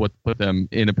that is what put them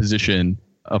in a position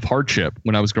of hardship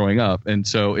when I was growing up. And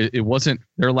so it wasn't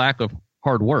their lack of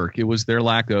hard work. It was their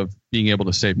lack of being able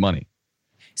to save money.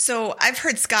 So I've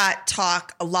heard Scott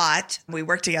talk a lot. We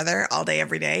work together all day,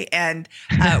 every day. And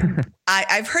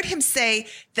I've heard him say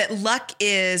that luck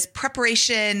is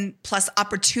preparation plus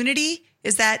opportunity.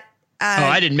 Is that?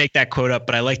 I didn't make that quote up,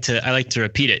 but I like to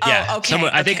repeat it. Yeah. Oh, okay.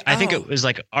 I think it was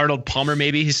like Arnold Palmer.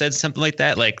 Maybe he said something like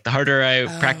that. Like, the harder I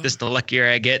practice, the luckier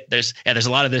I get. There's a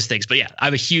lot of those things, but yeah,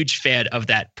 I'm a huge fan of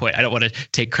that point. I don't want to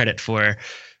take credit for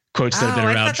quotes that have been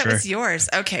around. I thought that was yours.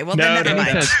 Okay, well, no, then never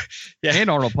mind. Yeah. And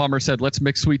Arnold Palmer said, "Let's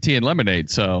mix sweet tea and lemonade."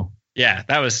 So yeah,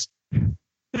 that was.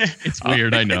 It's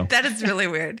weird, I know. That is really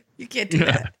weird. You can't do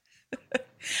that.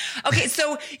 Okay,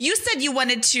 so you said you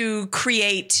wanted to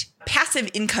create passive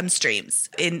income streams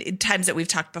in times that we've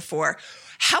talked before.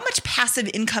 How much passive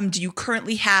income do you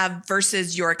currently have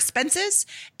versus your expenses?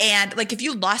 And like, if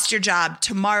you lost your job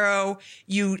tomorrow,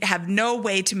 you have no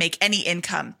way to make any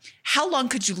income. How long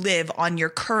could you live on your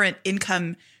current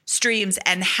income streams?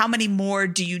 And how many more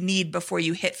do you need before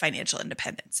you hit financial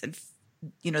independence and,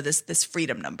 this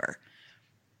freedom number?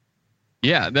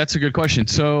 Yeah, that's a good question.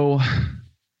 So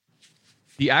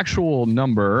the actual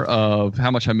number of how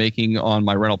much I'm making on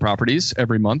my rental properties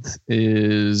every month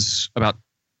is about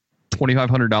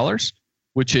 $2,500,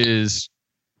 which is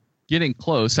getting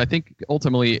close. I think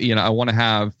ultimately, I want to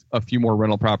have a few more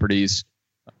rental properties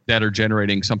that are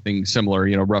generating something similar,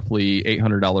 roughly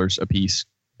 $800 a piece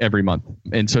every month.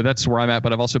 And so that's where I'm at.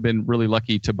 But I've also been really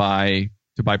lucky to buy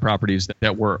properties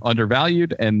that were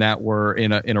undervalued and that were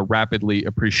in a rapidly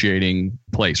appreciating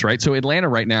place, right? So Atlanta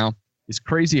right now is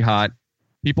crazy hot.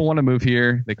 People want to move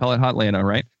here. They call it Hotlanta,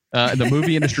 right? The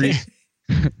movie industry.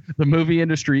 The movie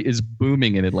industry is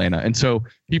booming in Atlanta. And so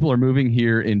people are moving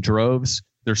here in droves.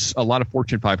 There's a lot of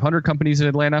Fortune 500 companies in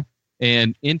Atlanta.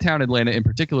 And in-town Atlanta in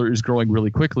particular is growing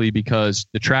really quickly because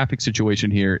the traffic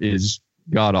situation here is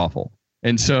god awful.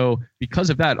 And so because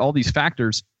of that, all these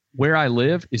factors, where I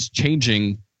live is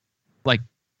changing like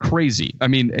crazy. I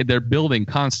mean, they're building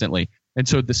constantly. And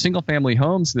so the single family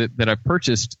homes that I've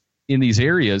purchased in these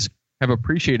areas have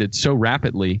appreciated so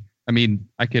rapidly. I mean,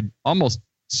 I could almost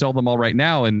sell them all right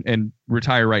now and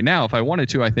retire right now if I wanted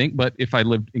to, I think, but if I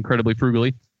lived incredibly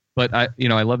frugally. But I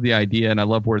love the idea and I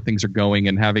love where things are going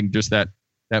and having just that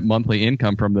monthly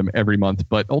income from them every month.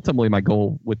 But ultimately my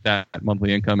goal with that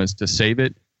monthly income is to save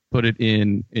it, put it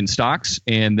in stocks,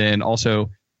 and then also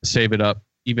save it up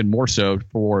even more so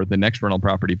for the next rental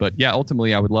property. But yeah,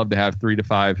 ultimately I would love to have 3 to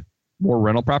 5 more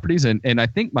rental properties. And I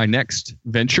think my next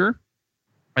venture,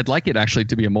 I'd like it actually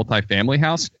to be a multifamily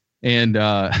house. And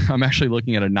I'm actually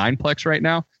looking at a 9-plex right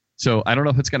now. So I don't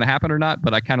know if it's going to happen or not,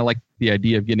 but I kind of like the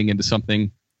idea of getting into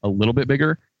something a little bit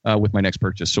bigger with my next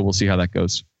purchase. So we'll see how that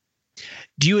goes.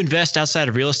 Do you invest outside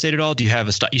of real estate at all? Do you have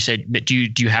a stock? You said, do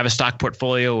you have a stock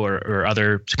portfolio or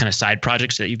other kind of side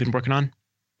projects that you've been working on?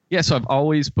 Yeah, so I've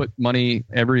always put money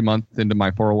every month into my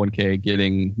 401k,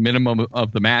 getting minimum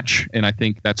of the match. And I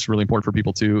think that's really important for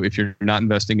people too. If you're not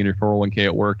investing in your 401k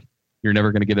at work, you're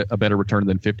never going to get a better return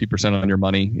than 50% on your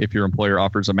money if your employer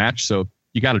offers a match. So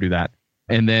you got to do that.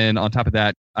 And then on top of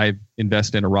that, I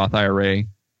invest in a Roth IRA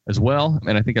as well.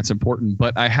 And I think that's important.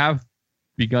 But I have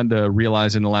begun to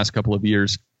realize in the last couple of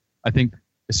years, I think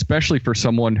especially for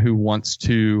someone who wants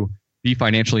to be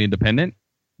financially independent,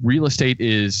 real estate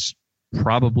is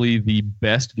probably the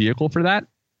best vehicle for that.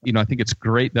 I think it's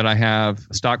great that I have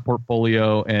a stock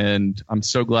portfolio, and I'm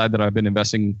so glad that I've been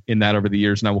investing in that over the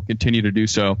years, and I will continue to do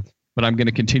so. But I'm going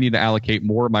to continue to allocate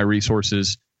more of my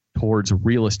resources towards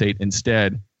real estate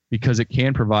instead, because it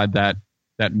can provide that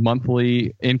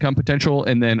monthly income potential.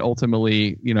 And then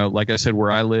ultimately, like I said,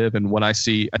 where I live and what I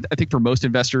see, I think for most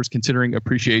investors considering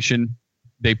appreciation,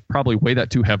 they probably weigh that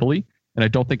too heavily. And I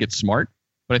don't think it's smart.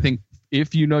 But I think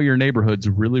if you know your neighborhoods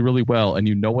really, really well and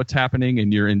you know what's happening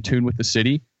and you're in tune with the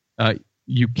city,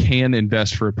 you can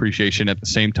invest for appreciation at the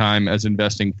same time as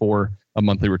investing for a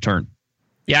monthly return.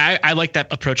 Yeah, I like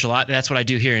that approach a lot. That's what I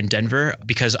do here in Denver,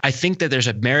 because I think that there's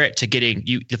a merit to getting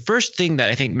you. The first thing that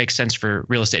I think makes sense for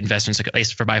real estate investments, at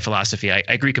least for my philosophy, I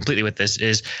agree completely with this,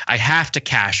 is I have to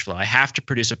cash flow. I have to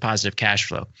produce a positive cash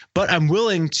flow, but I'm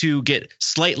willing to get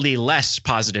slightly less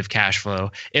positive cash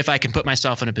flow if I can put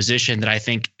myself in a position that I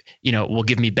think, will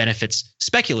give me benefits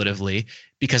speculatively,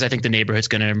 because I think the neighborhood's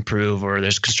going to improve, or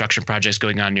there's construction projects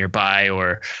going on nearby,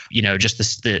 or, just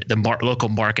the local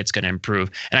market's going to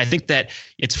improve. And I think that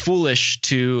it's foolish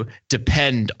to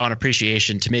depend on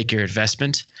appreciation to make your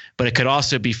investment, but it could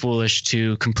also be foolish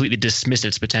to completely dismiss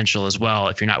its potential as well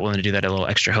if you're not willing to do that a little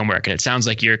extra homework. And it sounds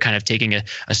like you're kind of taking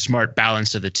a smart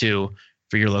balance of the two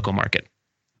for your local market.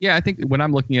 Yeah, I think when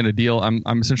I'm looking at a deal, I'm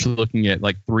essentially looking at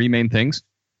like three main things.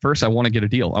 First, I want to get a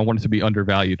deal. I want it to be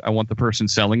undervalued. I want the person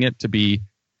selling it to be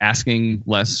asking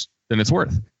less than it's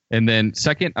worth. And then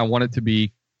second, I want it to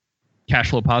be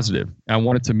cash flow positive. I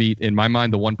want it to meet, in my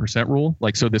mind, the 1% rule.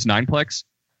 Like, so this nineplex,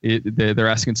 they're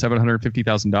asking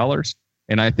 $750,000.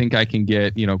 And I think I can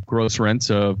get, gross rents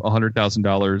of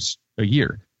 $100,000 a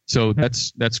year. So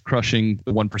that's crushing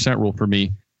the 1% rule for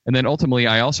me. And then ultimately,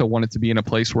 I also want it to be in a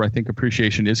place where I think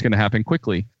appreciation is going to happen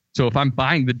quickly. So if I'm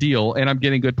buying the deal and I'm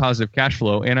getting good positive cash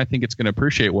flow and I think it's going to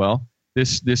appreciate well,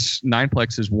 this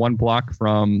nineplex is one block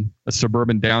from a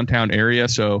suburban downtown area.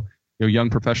 So young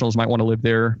professionals might want to live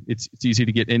there. It's easy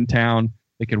to get in town.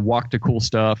 They can walk to cool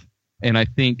stuff. And I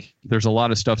think there's a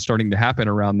lot of stuff starting to happen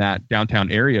around that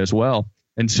downtown area as well.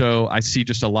 And so I see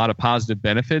just a lot of positive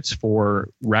benefits for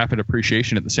rapid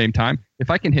appreciation at the same time. If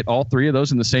I can hit all three of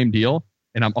those in the same deal,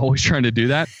 and I'm always trying to do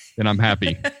that, then I'm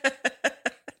happy.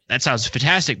 That sounds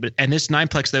fantastic. And this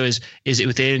nineplex, though, is it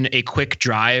within a quick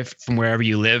drive from wherever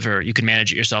you live, or you can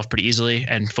manage it yourself pretty easily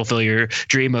and fulfill your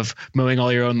dream of mowing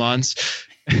all your own lawns?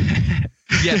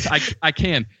 Yes, I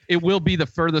can. It will be the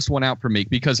furthest one out for me,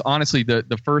 because honestly,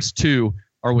 the first two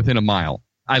are within a mile.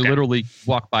 I literally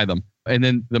walk by them. And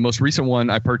then the most recent one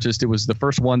I purchased, it was the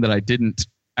first one that I didn't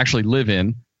actually live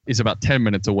in, is about 10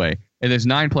 minutes away. And this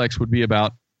nineplex would be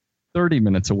about 30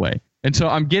 minutes away. And so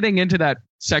I'm getting into that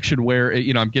section where,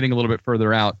 I'm getting a little bit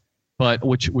further out, but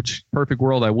which perfect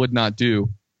world I would not do.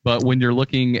 But when you're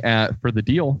looking for the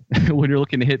deal, when you're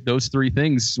looking to hit those three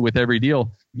things with every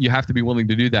deal, you have to be willing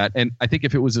to do that. And I think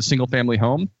if it was a single family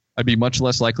home, I'd be much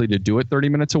less likely to do it 30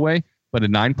 minutes away. But a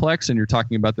nineplex, and you're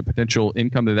talking about the potential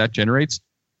income that generates,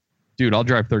 dude, I'll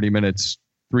drive 30 minutes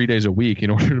 3 days a week in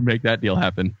order to make that deal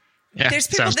happen. Yeah, there's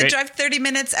people that drive 30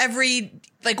 minutes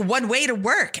one way to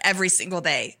work every single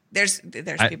day. There's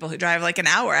people who drive like an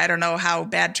hour. I don't know how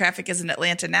bad traffic is in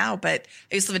Atlanta now, but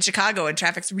I used to live in Chicago and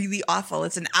traffic's really awful.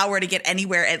 It's an hour to get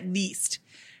anywhere at least.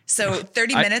 So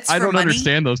 30 minutes for money. I don't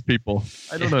understand those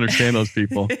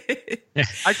people.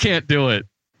 I can't do it.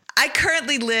 I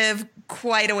currently live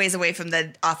quite a ways away from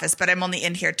the office, but I'm only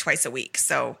in here twice a week.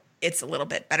 So it's a little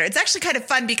bit better. It's actually kind of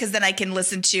fun because then I can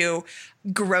listen to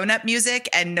grown-up music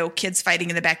and no kids fighting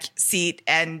in the back seat.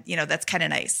 And, that's kind of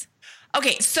nice.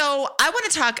 Okay, so I want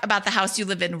to talk about the house you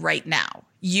live in right now.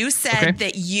 You said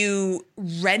that you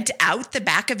rent out the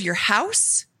back of your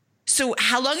house. So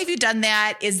how long have you done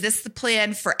that? Is this the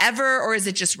plan forever, or is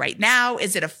it just right now?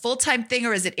 Is it a full-time thing,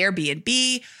 or is it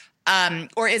Airbnb?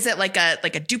 Or is it like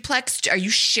a duplex? Are you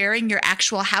sharing your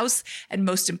actual house? And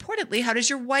most importantly, how does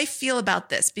your wife feel about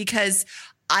this? Because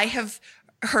I have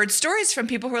heard stories from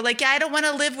people who are like, yeah, I don't want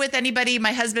to live with anybody.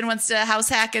 My husband wants to house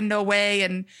hack and no way.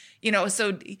 And,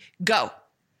 so go.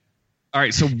 All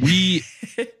right. So we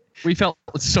felt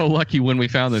so lucky when we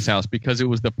found this house because it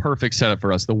was the perfect setup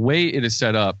for us. The way it is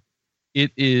set up,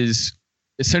 it is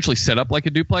essentially set up like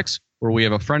a duplex where we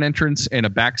have a front entrance and a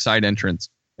backside entrance.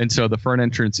 And so the front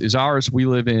entrance is ours. We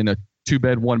live in a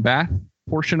 2-bed, 1-bath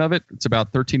portion of it. It's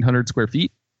about 1,300 square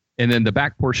feet. And then the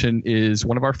back portion is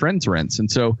one of our friends' rents. And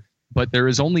so, but there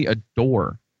is only a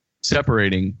door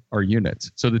separating our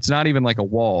units. So it's not even like a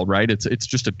wall, right? It's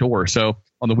just a door. So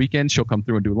on the weekend, she'll come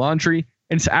through and do laundry.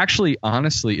 And it's actually,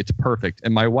 honestly, it's perfect.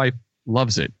 And my wife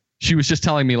loves it. She was just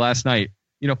telling me last night,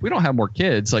 if we don't have more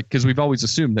kids, because we've always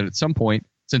assumed that at some point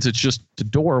since it's just a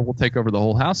door, we'll take over the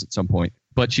whole house at some point.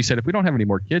 But she said, if we don't have any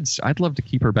more kids, I'd love to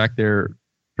keep her back there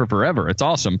for forever. It's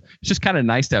awesome. It's just kind of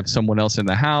nice to have someone else in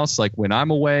the house, like when I'm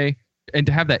away, and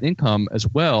to have that income as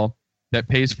well that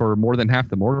pays for more than half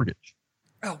the mortgage.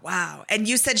 Oh, wow. And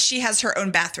you said she has her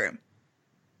own bathroom.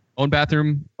 Own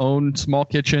bathroom, own small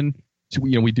kitchen. So,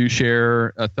 we do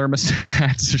share a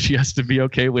thermostat, so she has to be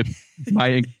okay with my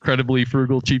incredibly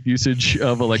frugal, cheap usage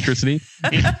of electricity.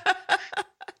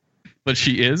 But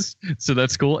she is, so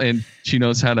that's cool. And she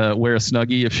knows how to wear a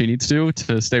Snuggie if she needs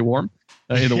to stay warm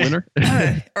in the winter.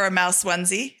 Or a mouse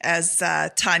onesie, as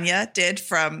Tanya did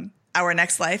from Our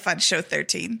Next Life on Show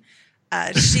 13.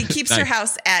 She keeps Nice. her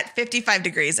house at 55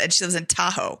 degrees, and she lives in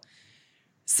Tahoe.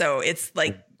 So it's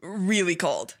like really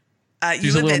cold.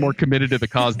 She's a little more committed to the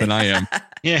cause than I am.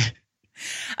 Yeah.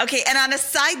 Okay, and on a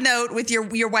side note, with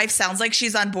your wife, sounds like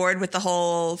she's on board with the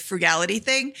whole frugality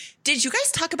thing. Did you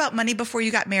guys talk about money before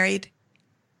you got married?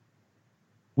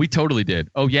 We totally did.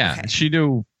 Oh, yeah. Okay. She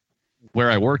knew where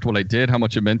I worked, what I did, how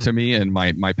much it meant to me, and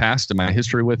my past and my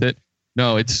history with it.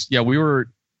 No, we were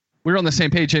on the same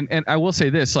page. And I will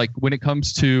say this, like when it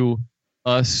comes to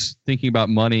us thinking about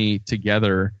money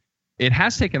together, it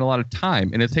has taken a lot of time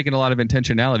and it's taken a lot of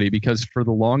intentionality, because for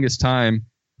the longest time,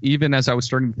 even as I was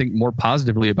starting to think more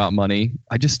positively about money,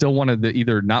 I just still wanted to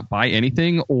either not buy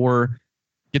anything or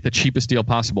get the cheapest deal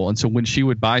possible. And so when she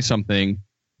would buy something,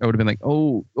 I would have been like,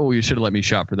 oh, you should have let me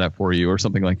shop for that for you or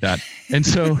something like that. And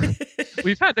so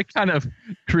we've had to kind of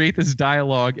create this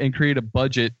dialogue and create a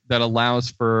budget that allows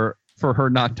for her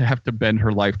not to have to bend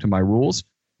her life to my rules.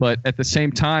 But at the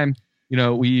same time,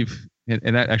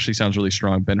 and that actually sounds really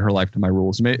strong, bend her life to my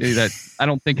rules. Maybe that I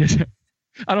don't think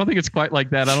it's quite like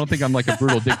that. I don't think I'm like a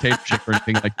brutal dictatorship or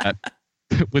anything like that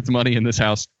with money in this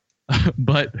house.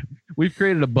 But we've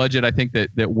created a budget, I think,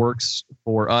 that works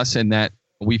for us, and that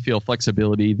we feel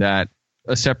flexibility, that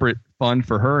a separate fund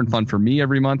for her and fund for me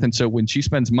every month. And so when she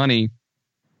spends money,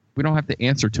 we don't have to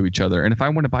answer to each other. And if I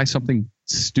want to buy something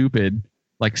stupid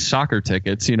like soccer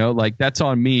tickets, like that's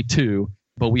on me too.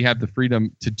 But we have the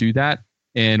freedom to do that.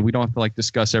 And we don't have to like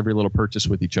discuss every little purchase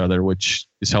with each other, which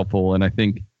is helpful. And I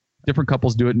think different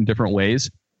couples do it in different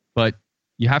ways, but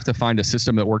you have to find a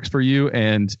system that works for you,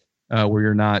 and where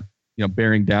you're not,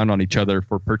 bearing down on each other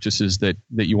for purchases that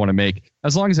you want to make,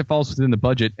 as long as it falls within the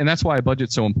budget. And that's why a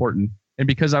budget's so important. And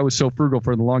because I was so frugal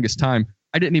for the longest time,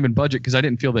 I didn't even budget because I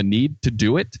didn't feel the need to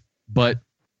do it. But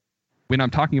when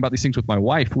I'm talking about these things with my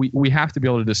wife, we have to be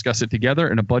able to discuss it together,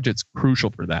 and a budget's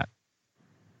crucial for that.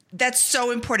 That's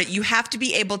so important. You have to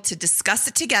be able to discuss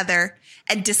it together,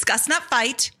 and discuss, not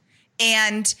fight.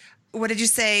 And what did you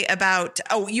say about,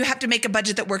 you have to make a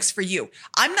budget that works for you.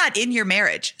 I'm not in your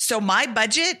marriage, so my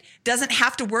budget doesn't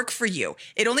have to work for you.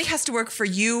 It only has to work for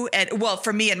you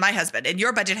for me and my husband, and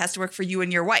your budget has to work for you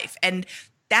and your wife. And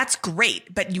that's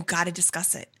great, but you got to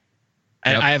discuss it.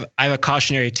 Yep. I have a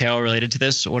cautionary tale related to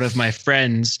this. One of my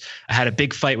friends had a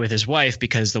big fight with his wife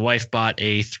because the wife bought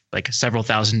a several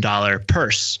 $1,000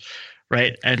 purse,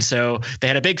 right? And so they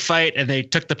had a big fight and they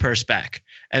took the purse back.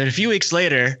 And then a few weeks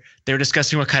later, they were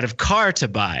discussing what kind of car to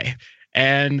buy.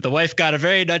 And the wife got a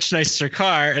very much nicer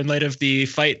car in light of the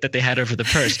fight that they had over the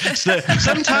purse. So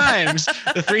sometimes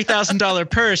the $3,000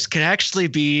 purse can actually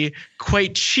be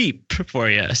quite cheap for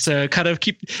you. So kind of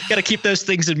got to keep those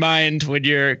things in mind when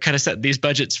you're kind of setting these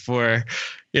budgets for,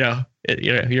 your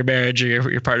marriage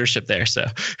or your partnership there. So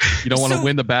you don't want to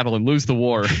win the battle and lose the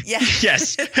war. Yeah.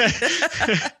 Yes.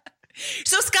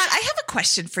 So Scott, I have a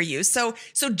question for you. So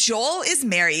Joel is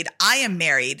married. I am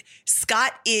married.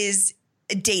 Scott is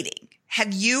dating.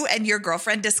 Have you and your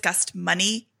girlfriend discussed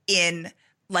money in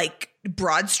like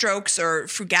broad strokes or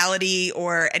frugality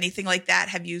or anything like that?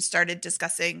 Have you started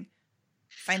discussing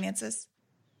finances?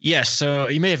 Yes. So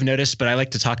you may have noticed, but I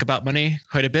like to talk about money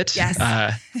quite a bit. Yes.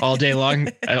 All day long,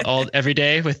 every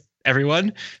day with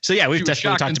everyone. So yeah, we've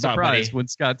definitely talked about money. When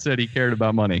Scott said he cared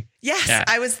about money. Yes, yeah.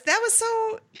 that was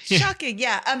so shocking.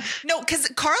 Yeah. No, because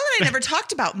Carl and I never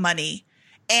talked about money.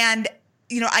 And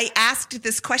I asked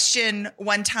this question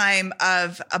one time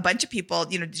of a bunch of people,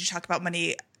 did you talk about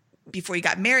money before you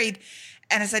got married?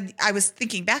 And I said, I was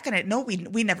thinking back on it. No,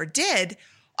 we never did.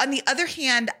 On the other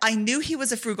hand, I knew he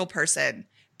was a frugal person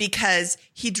because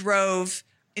he drove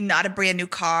not a brand new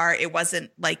car. It wasn't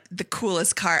like the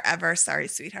coolest car ever. Sorry,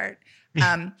 sweetheart.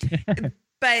 And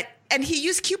he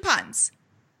used coupons.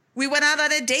 We went out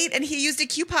on a date and he used a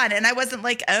coupon, and I wasn't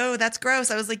like, oh, that's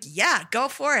gross. I was like, yeah, go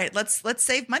for it. Let's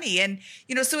save money. And,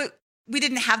 we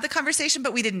didn't have the conversation,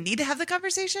 but we didn't need to have the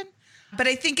conversation. But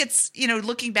I think it's,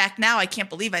 looking back now, I can't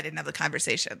believe I didn't have the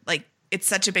conversation. Like, it's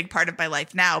such a big part of my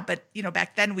life now. But,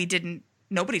 back then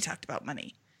nobody talked about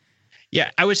money.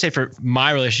 Yeah, I would say for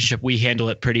my relationship, we handle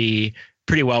it pretty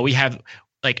well. We have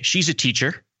she's a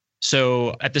teacher.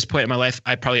 So at this point in my life,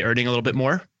 I'm probably earning a little bit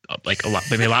more, like a lot,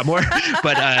 maybe a lot more,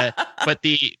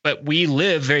 but we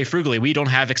live very frugally. We don't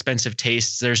have expensive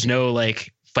tastes. There's no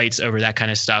fights over that kind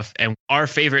of stuff. And our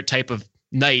favorite type of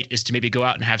night is to maybe go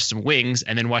out and have some wings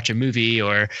and then watch a movie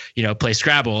or, play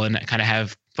Scrabble and kind of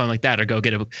have fun like that, or go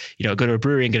to a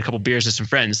brewery and get a couple beers with some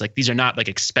friends. These are not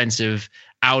expensive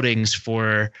outings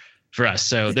for us.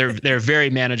 So they're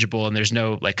very manageable, and there's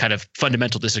no kind of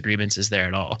fundamental disagreements is there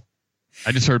at all.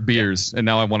 I just heard beers, and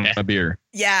now I want a beer.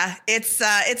 Yeah, it's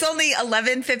only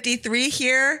 11:53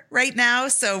 here right now,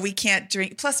 so we can't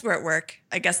drink. Plus, we're at work.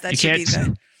 I guess that should be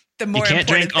the more important thing. You can't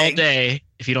drink all day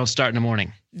if you don't start in the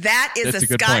morning. That is a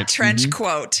Scott Trench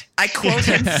quote. I quote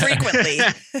him frequently.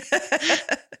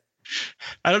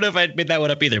 I don't know if I made that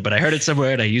one up either, but I heard it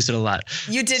somewhere and I use it a lot.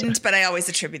 You didn't, but I always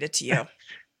attribute it to you.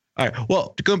 All right.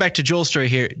 Well, going back to Joel's story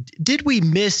here, did we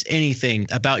miss anything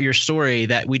about your story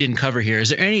that we didn't cover here? Is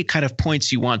there any kind of points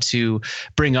you want to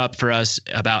bring up for us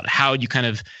about how you kind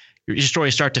of your story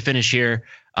start to finish here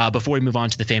before we move on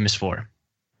to the famous four?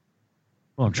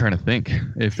 Well, I'm trying to think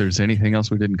if there's anything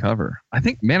else we didn't cover. I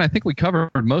think we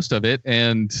covered most of it.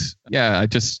 And yeah,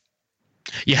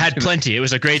 you had plenty. It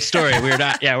was a great story. We're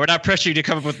not pressuring you to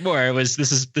come up with more.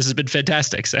 This has been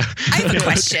fantastic. So I have a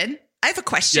question.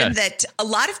 Yes. That a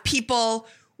lot of people,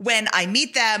 when I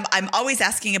meet them, I'm always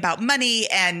asking about money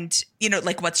and,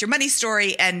 what's your money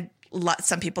story? And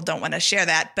some people don't want to share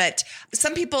that, but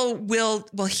some people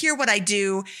will hear what I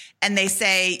do and they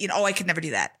say, I could never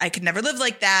do that. I could never live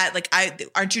like that.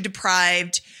 Aren't you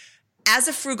deprived? As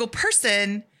a frugal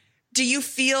person, do you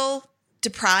feel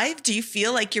deprived? Do you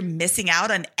feel like you're missing out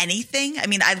on anything? I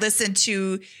mean, I listen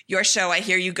to your show. I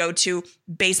hear you go to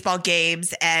baseball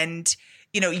games and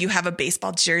you have a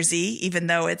baseball jersey, even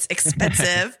though it's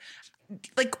expensive.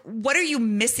 What are you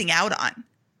missing out on?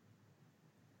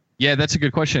 Yeah, that's a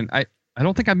good question. I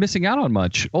don't think I'm missing out on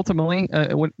much. Ultimately,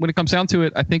 when it comes down to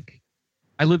it, I think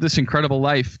I live this incredible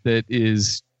life that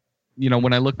is,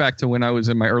 when I look back to when I was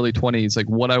in my early 20s,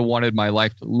 what I wanted my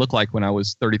life to look like when I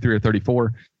was 33 or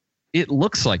 34, it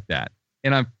looks like that.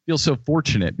 And I feel so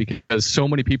fortunate because so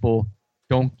many people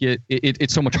don't get it.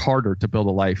 It's so much harder to build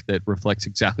a life that reflects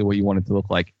exactly what you want it to look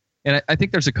like. And I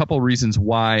think there's a couple of reasons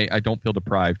why I don't feel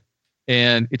deprived.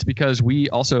 And it's because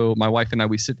my wife and I,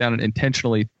 we sit down and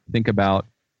intentionally think about,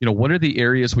 what are the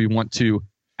areas we want to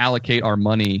allocate our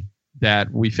money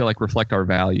that we feel like reflect our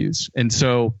values. And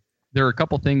so there are a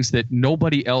couple things that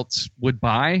nobody else would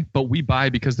buy, but we buy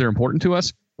because they're important to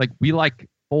us. We like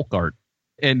folk art.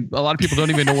 And a lot of people don't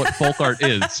even know what folk art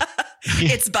is.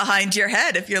 It's behind your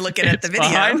head if you're looking at the video.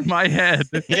 Behind my head.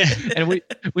 Yeah. And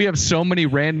we have so many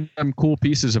random cool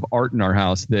pieces of art in our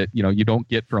house that, you don't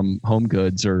get from Home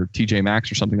Goods or TJ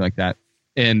Maxx or something like that.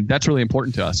 And that's really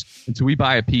important to us. And so we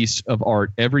buy a piece of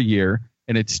art every year,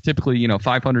 and it's typically, $500,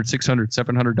 $600,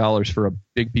 $700 for a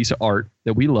big piece of art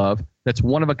that we love. That's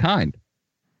one of a kind.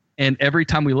 And every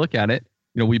time we look at it,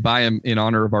 we buy them in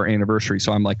honor of our anniversary.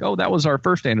 So I'm like, oh, that was our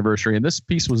first anniversary, and this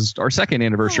piece was our second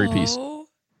anniversary piece.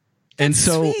 And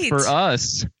so sweet. for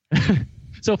us,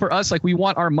 we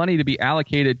want our money to be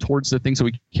allocated towards the things that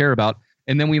we care about.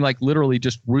 And then we literally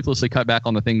just ruthlessly cut back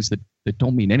on the things that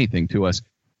don't mean anything to us.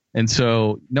 And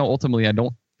so, no, ultimately, I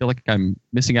don't feel like I'm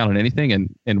missing out on anything.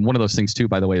 And one of those things, too,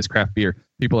 by the way, is craft beer.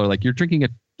 People are like, you're drinking a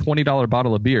 $20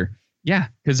 bottle of beer. Yeah,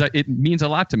 because it means a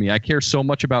lot to me. I care so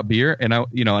much about beer, and I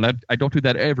don't do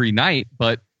that every night,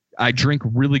 but I drink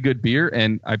really good beer,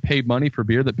 and I pay money for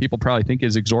beer that people probably think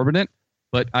is exorbitant.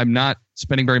 But I'm not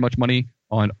spending very much money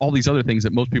on all these other things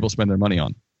that most people spend their money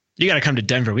on. You got to come to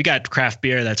Denver. We got craft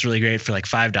beer that's really great for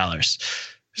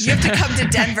 $5. You have to come to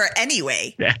Denver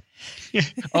anyway. Yeah.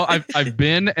 Oh, I've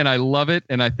been, and I love it.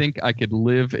 And I think I could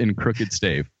live in Crooked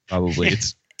Stave. Probably.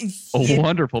 It's a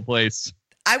wonderful place.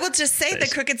 I will just say the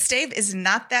Crooked Stave is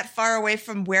not that far away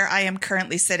from where I am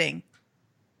currently sitting.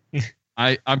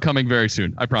 I'm coming very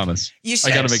soon. I promise. You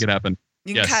should. I got to make it happen.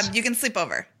 You can come. You can sleep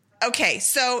over. Okay,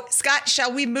 so Scott,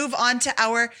 shall we move on to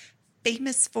our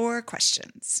famous 4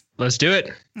 questions? Let's do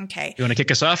it. Okay. You want to kick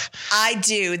us off? I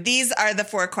do. These are the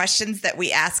 4 questions that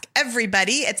we ask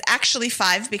everybody. It's actually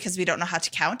 5 because we don't know how to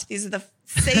count. These are the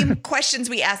same questions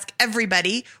we ask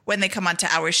everybody when they come onto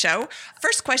our show.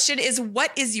 First question is,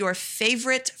 what is your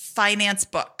favorite finance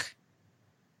book?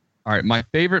 All right. My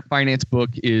favorite finance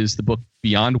book is the book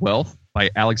Beyond Wealth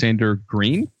by Alexander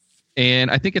Green.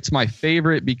 And I think it's my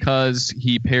favorite because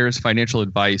he pairs financial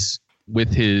advice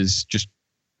with his just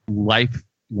life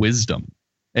wisdom.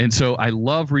 And so I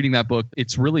love reading that book.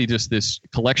 It's really just this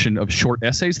collection of short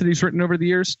essays that he's written over the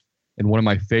years. And one of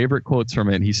my favorite quotes from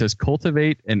it, he says,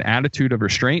 cultivate an attitude of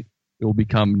restraint. It will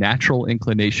become natural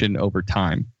inclination over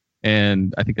time.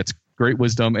 And I think that's great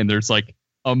wisdom. And there's like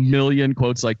a million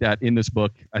quotes like that in this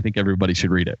book. I think everybody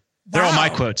should read it. They're all my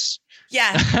quotes.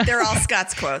 Yeah, they're all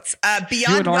Scott's quotes.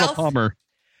 Beyond Wealth Palmer.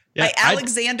 by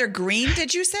Alexander Green,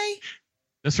 did you say?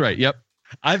 That's right. Yep.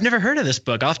 I've never heard of this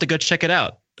book. I'll have to go check it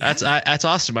out. That's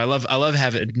awesome. I love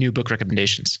having new book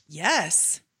recommendations.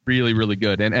 Yes. Really, really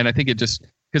good. And I think it just,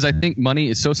 because I think money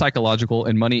is so psychological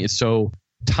and money is so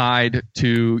tied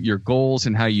to your goals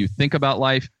and how you think about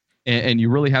life. And you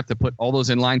really have to put all those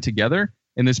in line together.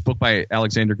 And this book by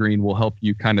Alexander Green will help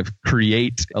you kind of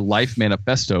create a life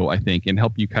manifesto, I think, and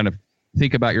help you kind of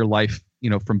think about your life,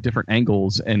 from different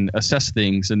angles and assess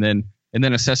things and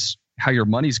then assess how your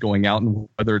money's going out and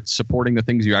whether it's supporting the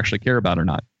things you actually care about or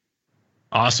not.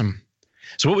 Awesome.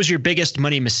 So what was your biggest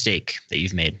money mistake that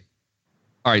you've made?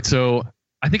 All right. So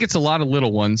I think it's a lot of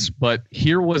little ones, but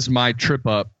here was my trip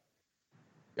up,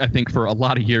 I think, for a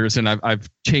lot of years. And I've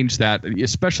changed that,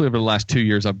 especially over the last 2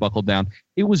 years. I've buckled down.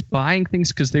 It was buying things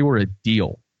because they were a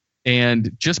deal,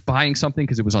 and just buying something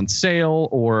because it was on sale,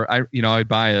 or I'd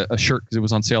buy a shirt because it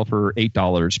was on sale for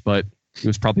 $8, but it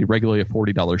was probably regularly a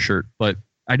 $40 shirt, but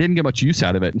I didn't get much use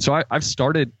out of it. And so I've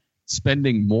started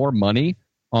spending more money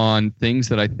on things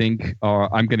that I think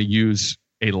I'm going to use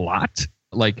a lot.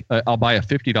 Like I'll buy a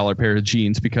 $50 pair of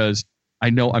jeans because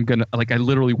I know I'm going to, I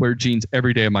literally wear jeans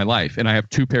every day of my life, and I have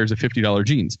 2 pairs of $50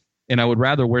 jeans, and I would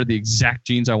rather wear the exact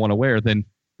jeans I want to wear than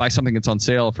buy something that's on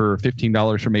sale for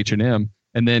 $15 from H&M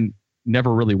and then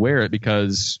never really wear it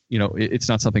because, it's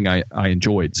not something I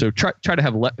enjoyed. So try to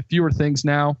have fewer things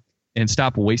now and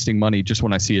stop wasting money just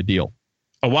when I see a deal.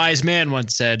 A wise man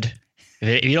once said,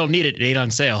 if you don't need it, it ain't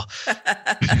on sale.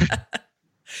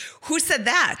 Who said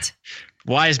that?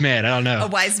 Wise man. I don't know. A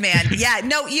wise man. Yeah.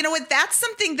 No, you know what? That's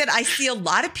something that I see a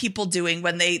lot of people doing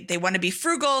when they want to be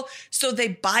frugal. So they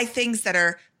buy things that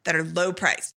are low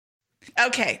priced.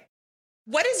 Okay.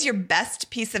 What is your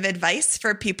best piece of advice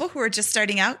for people who are just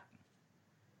starting out?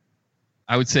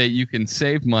 I would say you can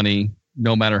save money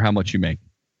no matter how much you make.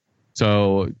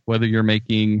 So whether you're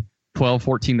making $12,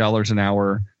 $14 an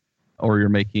hour, or you're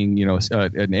making,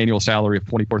 an annual salary of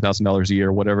 $24,000 a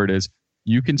year, whatever it is,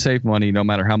 you can save money no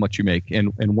matter how much you make.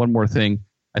 And one more thing,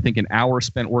 I think an hour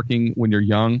spent working when you're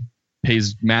young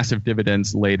pays massive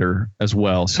dividends later as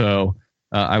well. So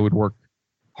I would work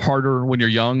harder when you're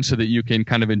young so that you can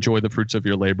kind of enjoy the fruits of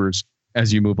your labors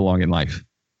as you move along in life.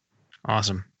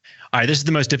 Awesome. All right, this is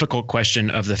the most difficult question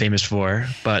of the famous 4,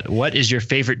 but what is your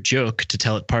favorite joke to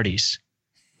tell at parties?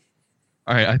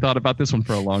 All right, I thought about this one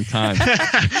for a long time.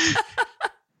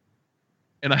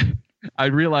 And I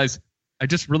realized I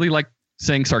just really like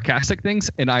saying sarcastic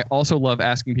things, and I also love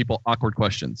asking people awkward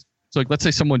questions. So let's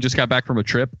say someone just got back from a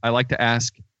trip. I like to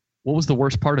ask, what was the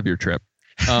worst part of your trip?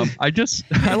 I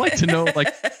like to know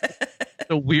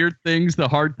the weird things, the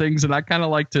hard things, and I kind of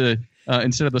like to,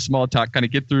 instead of the small talk, kind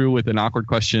of get through with an awkward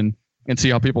question and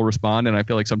see how people respond. And I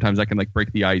feel like sometimes I can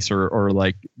break the ice or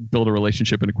build a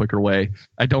relationship in a quicker way.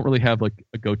 I don't really have a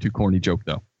go-to corny joke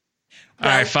though. All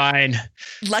right, fine.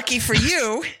 Lucky for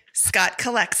you, Scott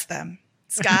collects them.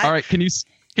 Scott? All right. Can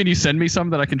you send me some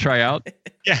that I can try out?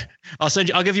 Yeah,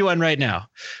 I'll give you one right now.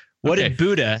 What did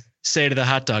Buddha say to the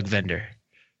hot dog vendor?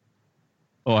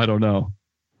 Oh, I don't know.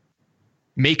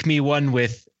 Make me one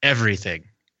with everything.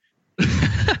 Do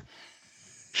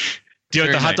you know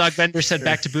what the hot dog vendor said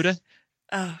back to Buddha?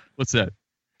 Oh. What's that?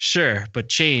 Sure, but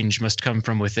change must come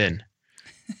from within.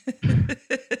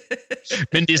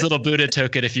 Mindy's little Buddha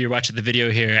token, if you're watching the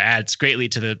video here, adds greatly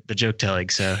to the joke telling.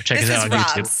 So check it out on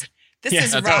YouTube. This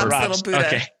is Rob's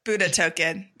little Buddha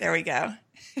token. There we go.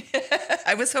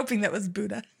 I was hoping that was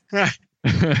Buddha.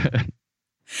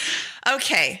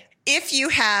 Okay. If you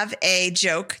have a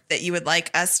joke that you would like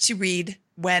us to read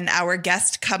when our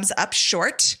guest comes up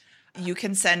short, you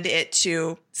can send it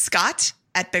to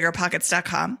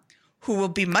Scott@biggerpockets.com, who will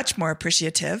be much more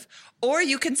appreciative, or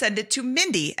you can send it to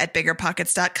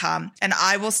Mindy@biggerpockets.com, and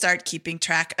I will start keeping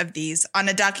track of these on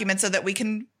a document so that we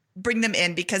can bring them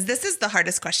in, because this is the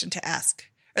hardest question to ask,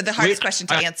 or the hardest question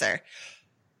to answer.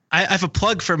 I have a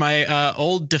plug for my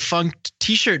old defunct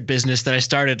t-shirt business that I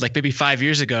started maybe 5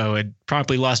 years ago and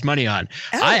promptly lost money on.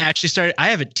 Oh. I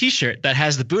have a t-shirt that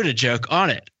has the Buddha joke on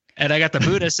it. And I got the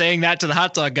Buddha saying that to the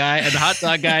hot dog guy, and the hot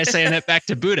dog guy saying it back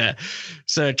to Buddha.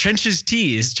 So Trenches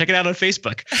Tees, check it out on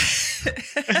Facebook.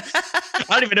 I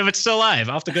don't even know if it's still live.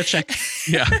 I'll have to go check.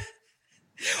 Yeah.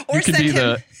 Or send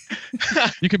him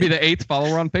You could be the 8th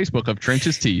follower on Facebook of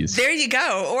Trenches Tees. There you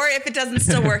go. Or if it doesn't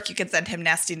still work, you can send him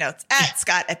nasty notes at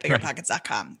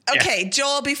scott@biggerpockets.com. Okay,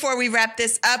 Joel, before we wrap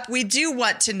this up, we do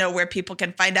want to know where people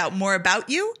can find out more about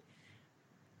you.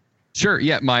 Sure.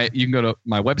 Yeah. You can go to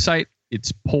my website.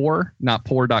 It's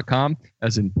notpoor.com,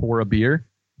 as in pour a beer.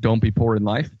 Don't be poor in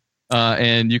life.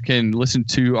 And you can listen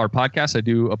to our podcast. I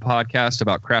do a podcast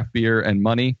about craft beer and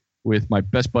money with my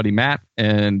best buddy, Matt.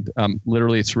 And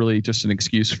literally, it's really just an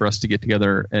excuse for us to get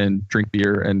together and drink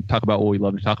beer and talk about what we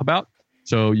love to talk about.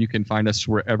 So you can find us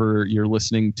wherever you're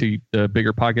listening to the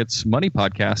Bigger Pockets Money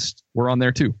podcast. We're on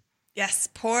there too. Yes,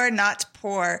 Pour Not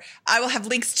Poor. I will have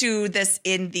links to this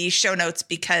in the show notes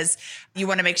because you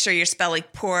want to make sure you're spelling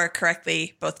poor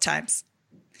correctly both times.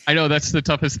 I know that's the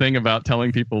toughest thing about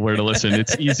telling people where to listen.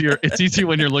 It's easier. It's easy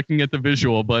when you're looking at the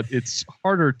visual, but it's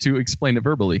harder to explain it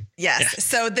verbally. Yes. Yeah.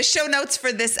 So the show notes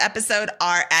for this episode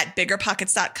are at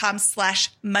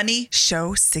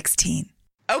biggerpockets.com/moneyshow16.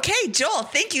 Okay, Joel,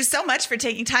 thank you so much for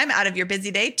taking time out of your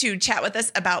busy day to chat with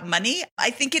us about money. I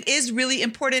think it is really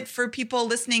important for people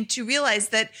listening to realize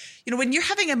that, when you're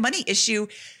having a money issue,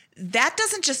 that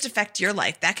doesn't just affect your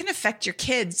life. That can affect your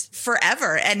kids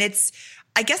forever. And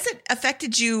I guess it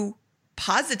affected you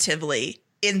positively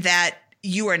in that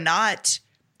you are not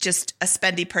just a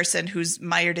spendy person who's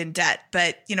mired in debt.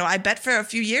 But, I bet for a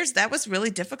few years that was really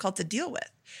difficult to deal with.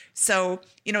 So,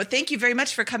 thank you very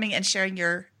much for coming and sharing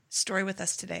your story with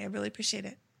us today. I really appreciate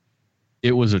it.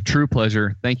 It was a true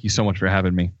pleasure. Thank you so much for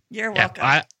having me. You're welcome.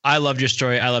 I loved your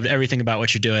story. I loved everything about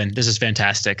what you're doing. This is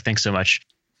fantastic. Thanks so much.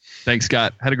 Thanks,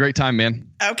 Scott. Had a great time, man.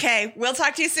 Okay. We'll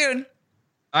talk to you soon.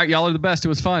 All right. Y'all are the best. It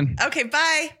was fun. Okay.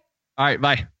 Bye. All right.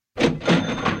 Bye.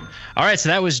 All right. So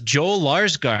that was Joel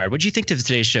Larsgaard. What did you think of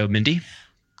today's show, Mindy?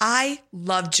 I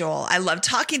love Joel. I love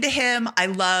talking to him. I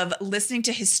love listening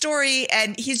to his story.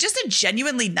 And he's just a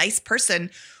genuinely nice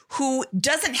person who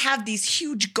doesn't have these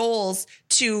huge goals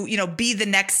to, be the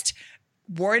next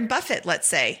Warren Buffett, let's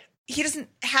say. He doesn't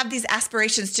have these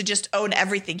aspirations to just own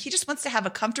everything. He just wants to have a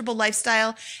comfortable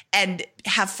lifestyle and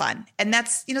have fun. And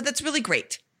that's really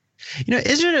great.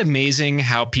 Isn't it amazing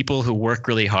how people who work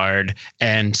really hard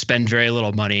and spend very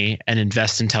little money and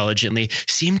invest intelligently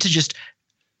seem to just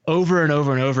over and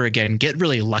over and over again get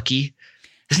really lucky?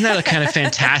 Isn't that a kind of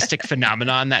fantastic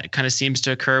phenomenon that kind of seems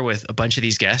to occur with a bunch of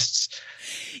these guests?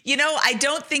 I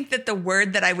don't think that the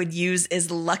word that I would use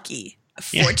is lucky.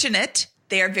 Fortunate. Yeah.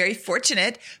 They are very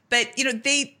fortunate, but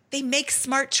they make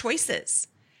smart choices.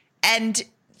 And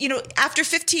after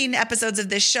 15 episodes of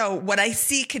this show, what I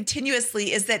see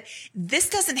continuously is that this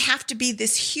doesn't have to be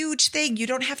this huge thing. You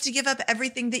don't have to give up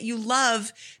everything that you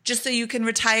love just so you can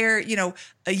retire,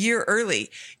 a year early.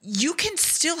 You can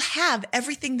still have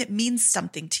everything that means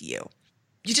something to you.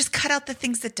 You just cut out the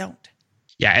things that don't.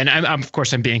 Yeah, and I'm of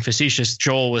course I'm being facetious.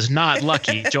 Joel was not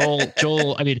lucky.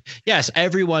 Joel. I mean, yes,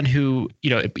 everyone who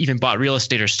even bought real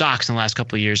estate or stocks in the last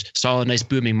couple of years saw a nice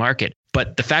booming market.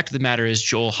 But the fact of the matter is,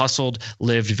 Joel hustled,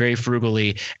 lived very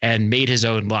frugally, and made his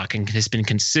own luck, and has been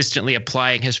consistently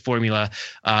applying his formula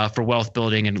for wealth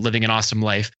building and living an awesome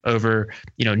life over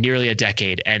nearly a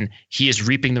decade. And he is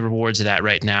reaping the rewards of that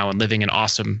right now and living an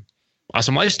awesome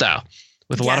lifestyle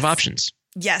with a lot of options.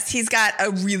 Yes, he's got a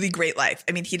really great life.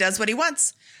 I mean, he does what he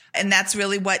wants. And that's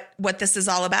really what this is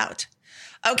all about.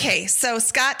 Okay, so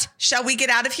Scott, shall we get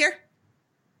out of here?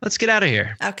 Let's get out of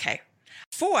here. Okay.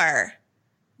 For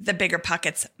the Bigger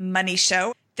Pockets Money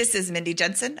Show, this is Mindy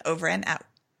Jensen, over and out.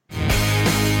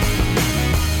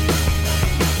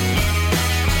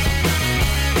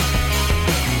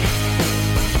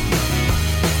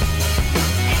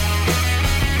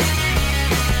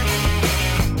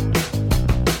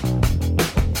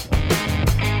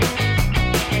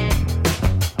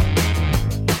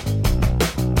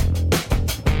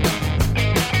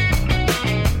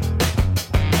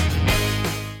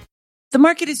 The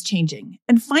market is changing,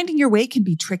 and finding your way can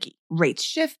be tricky. Rates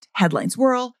shift, headlines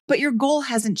whirl, but your goal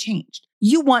hasn't changed.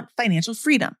 You want financial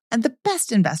freedom, and the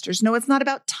best investors know it's not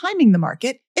about timing the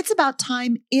market, it's about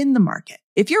time in the market.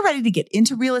 If you're ready to get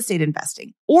into real estate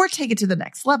investing or take it to the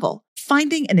next level,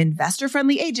 finding an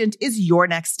investor-friendly agent is your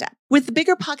next step. With the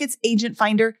Bigger Pockets Agent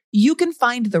Finder, you can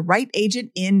find the right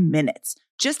agent in minutes.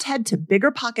 Just head to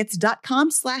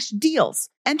biggerpockets.com/deals.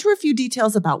 Enter a few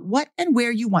details about what and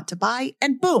where you want to buy,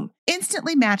 and boom,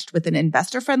 instantly matched with an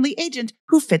investor-friendly agent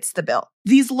who fits the bill.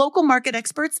 These local market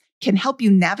experts can help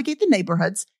you navigate the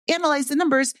neighborhoods, analyze the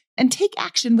numbers, and take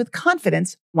action with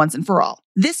confidence once and for all.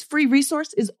 This free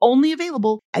resource is only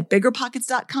available at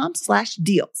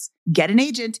biggerpockets.com/deals. Get an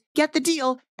agent, get the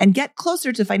deal, and get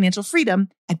closer to financial freedom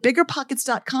at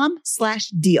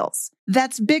biggerpockets.com/deals.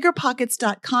 That's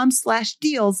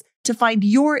biggerpockets.com/deals to find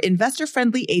your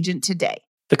investor-friendly agent today.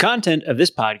 The content of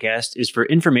this podcast is for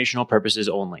informational purposes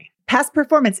only. Past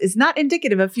performance is not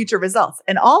indicative of future results,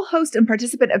 and all host and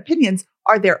participant opinions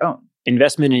are their own.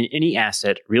 Investment in any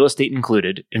asset, real estate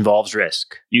included, involves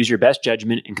risk. Use your best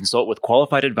judgment and consult with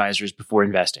qualified advisors before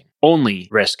investing. Only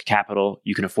risk capital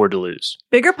you can afford to lose.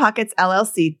 Bigger Pockets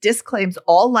LLC disclaims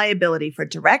all liability for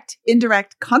direct,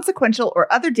 indirect, consequential,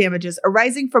 or other damages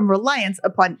arising from reliance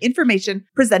upon information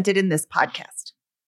presented in this podcast.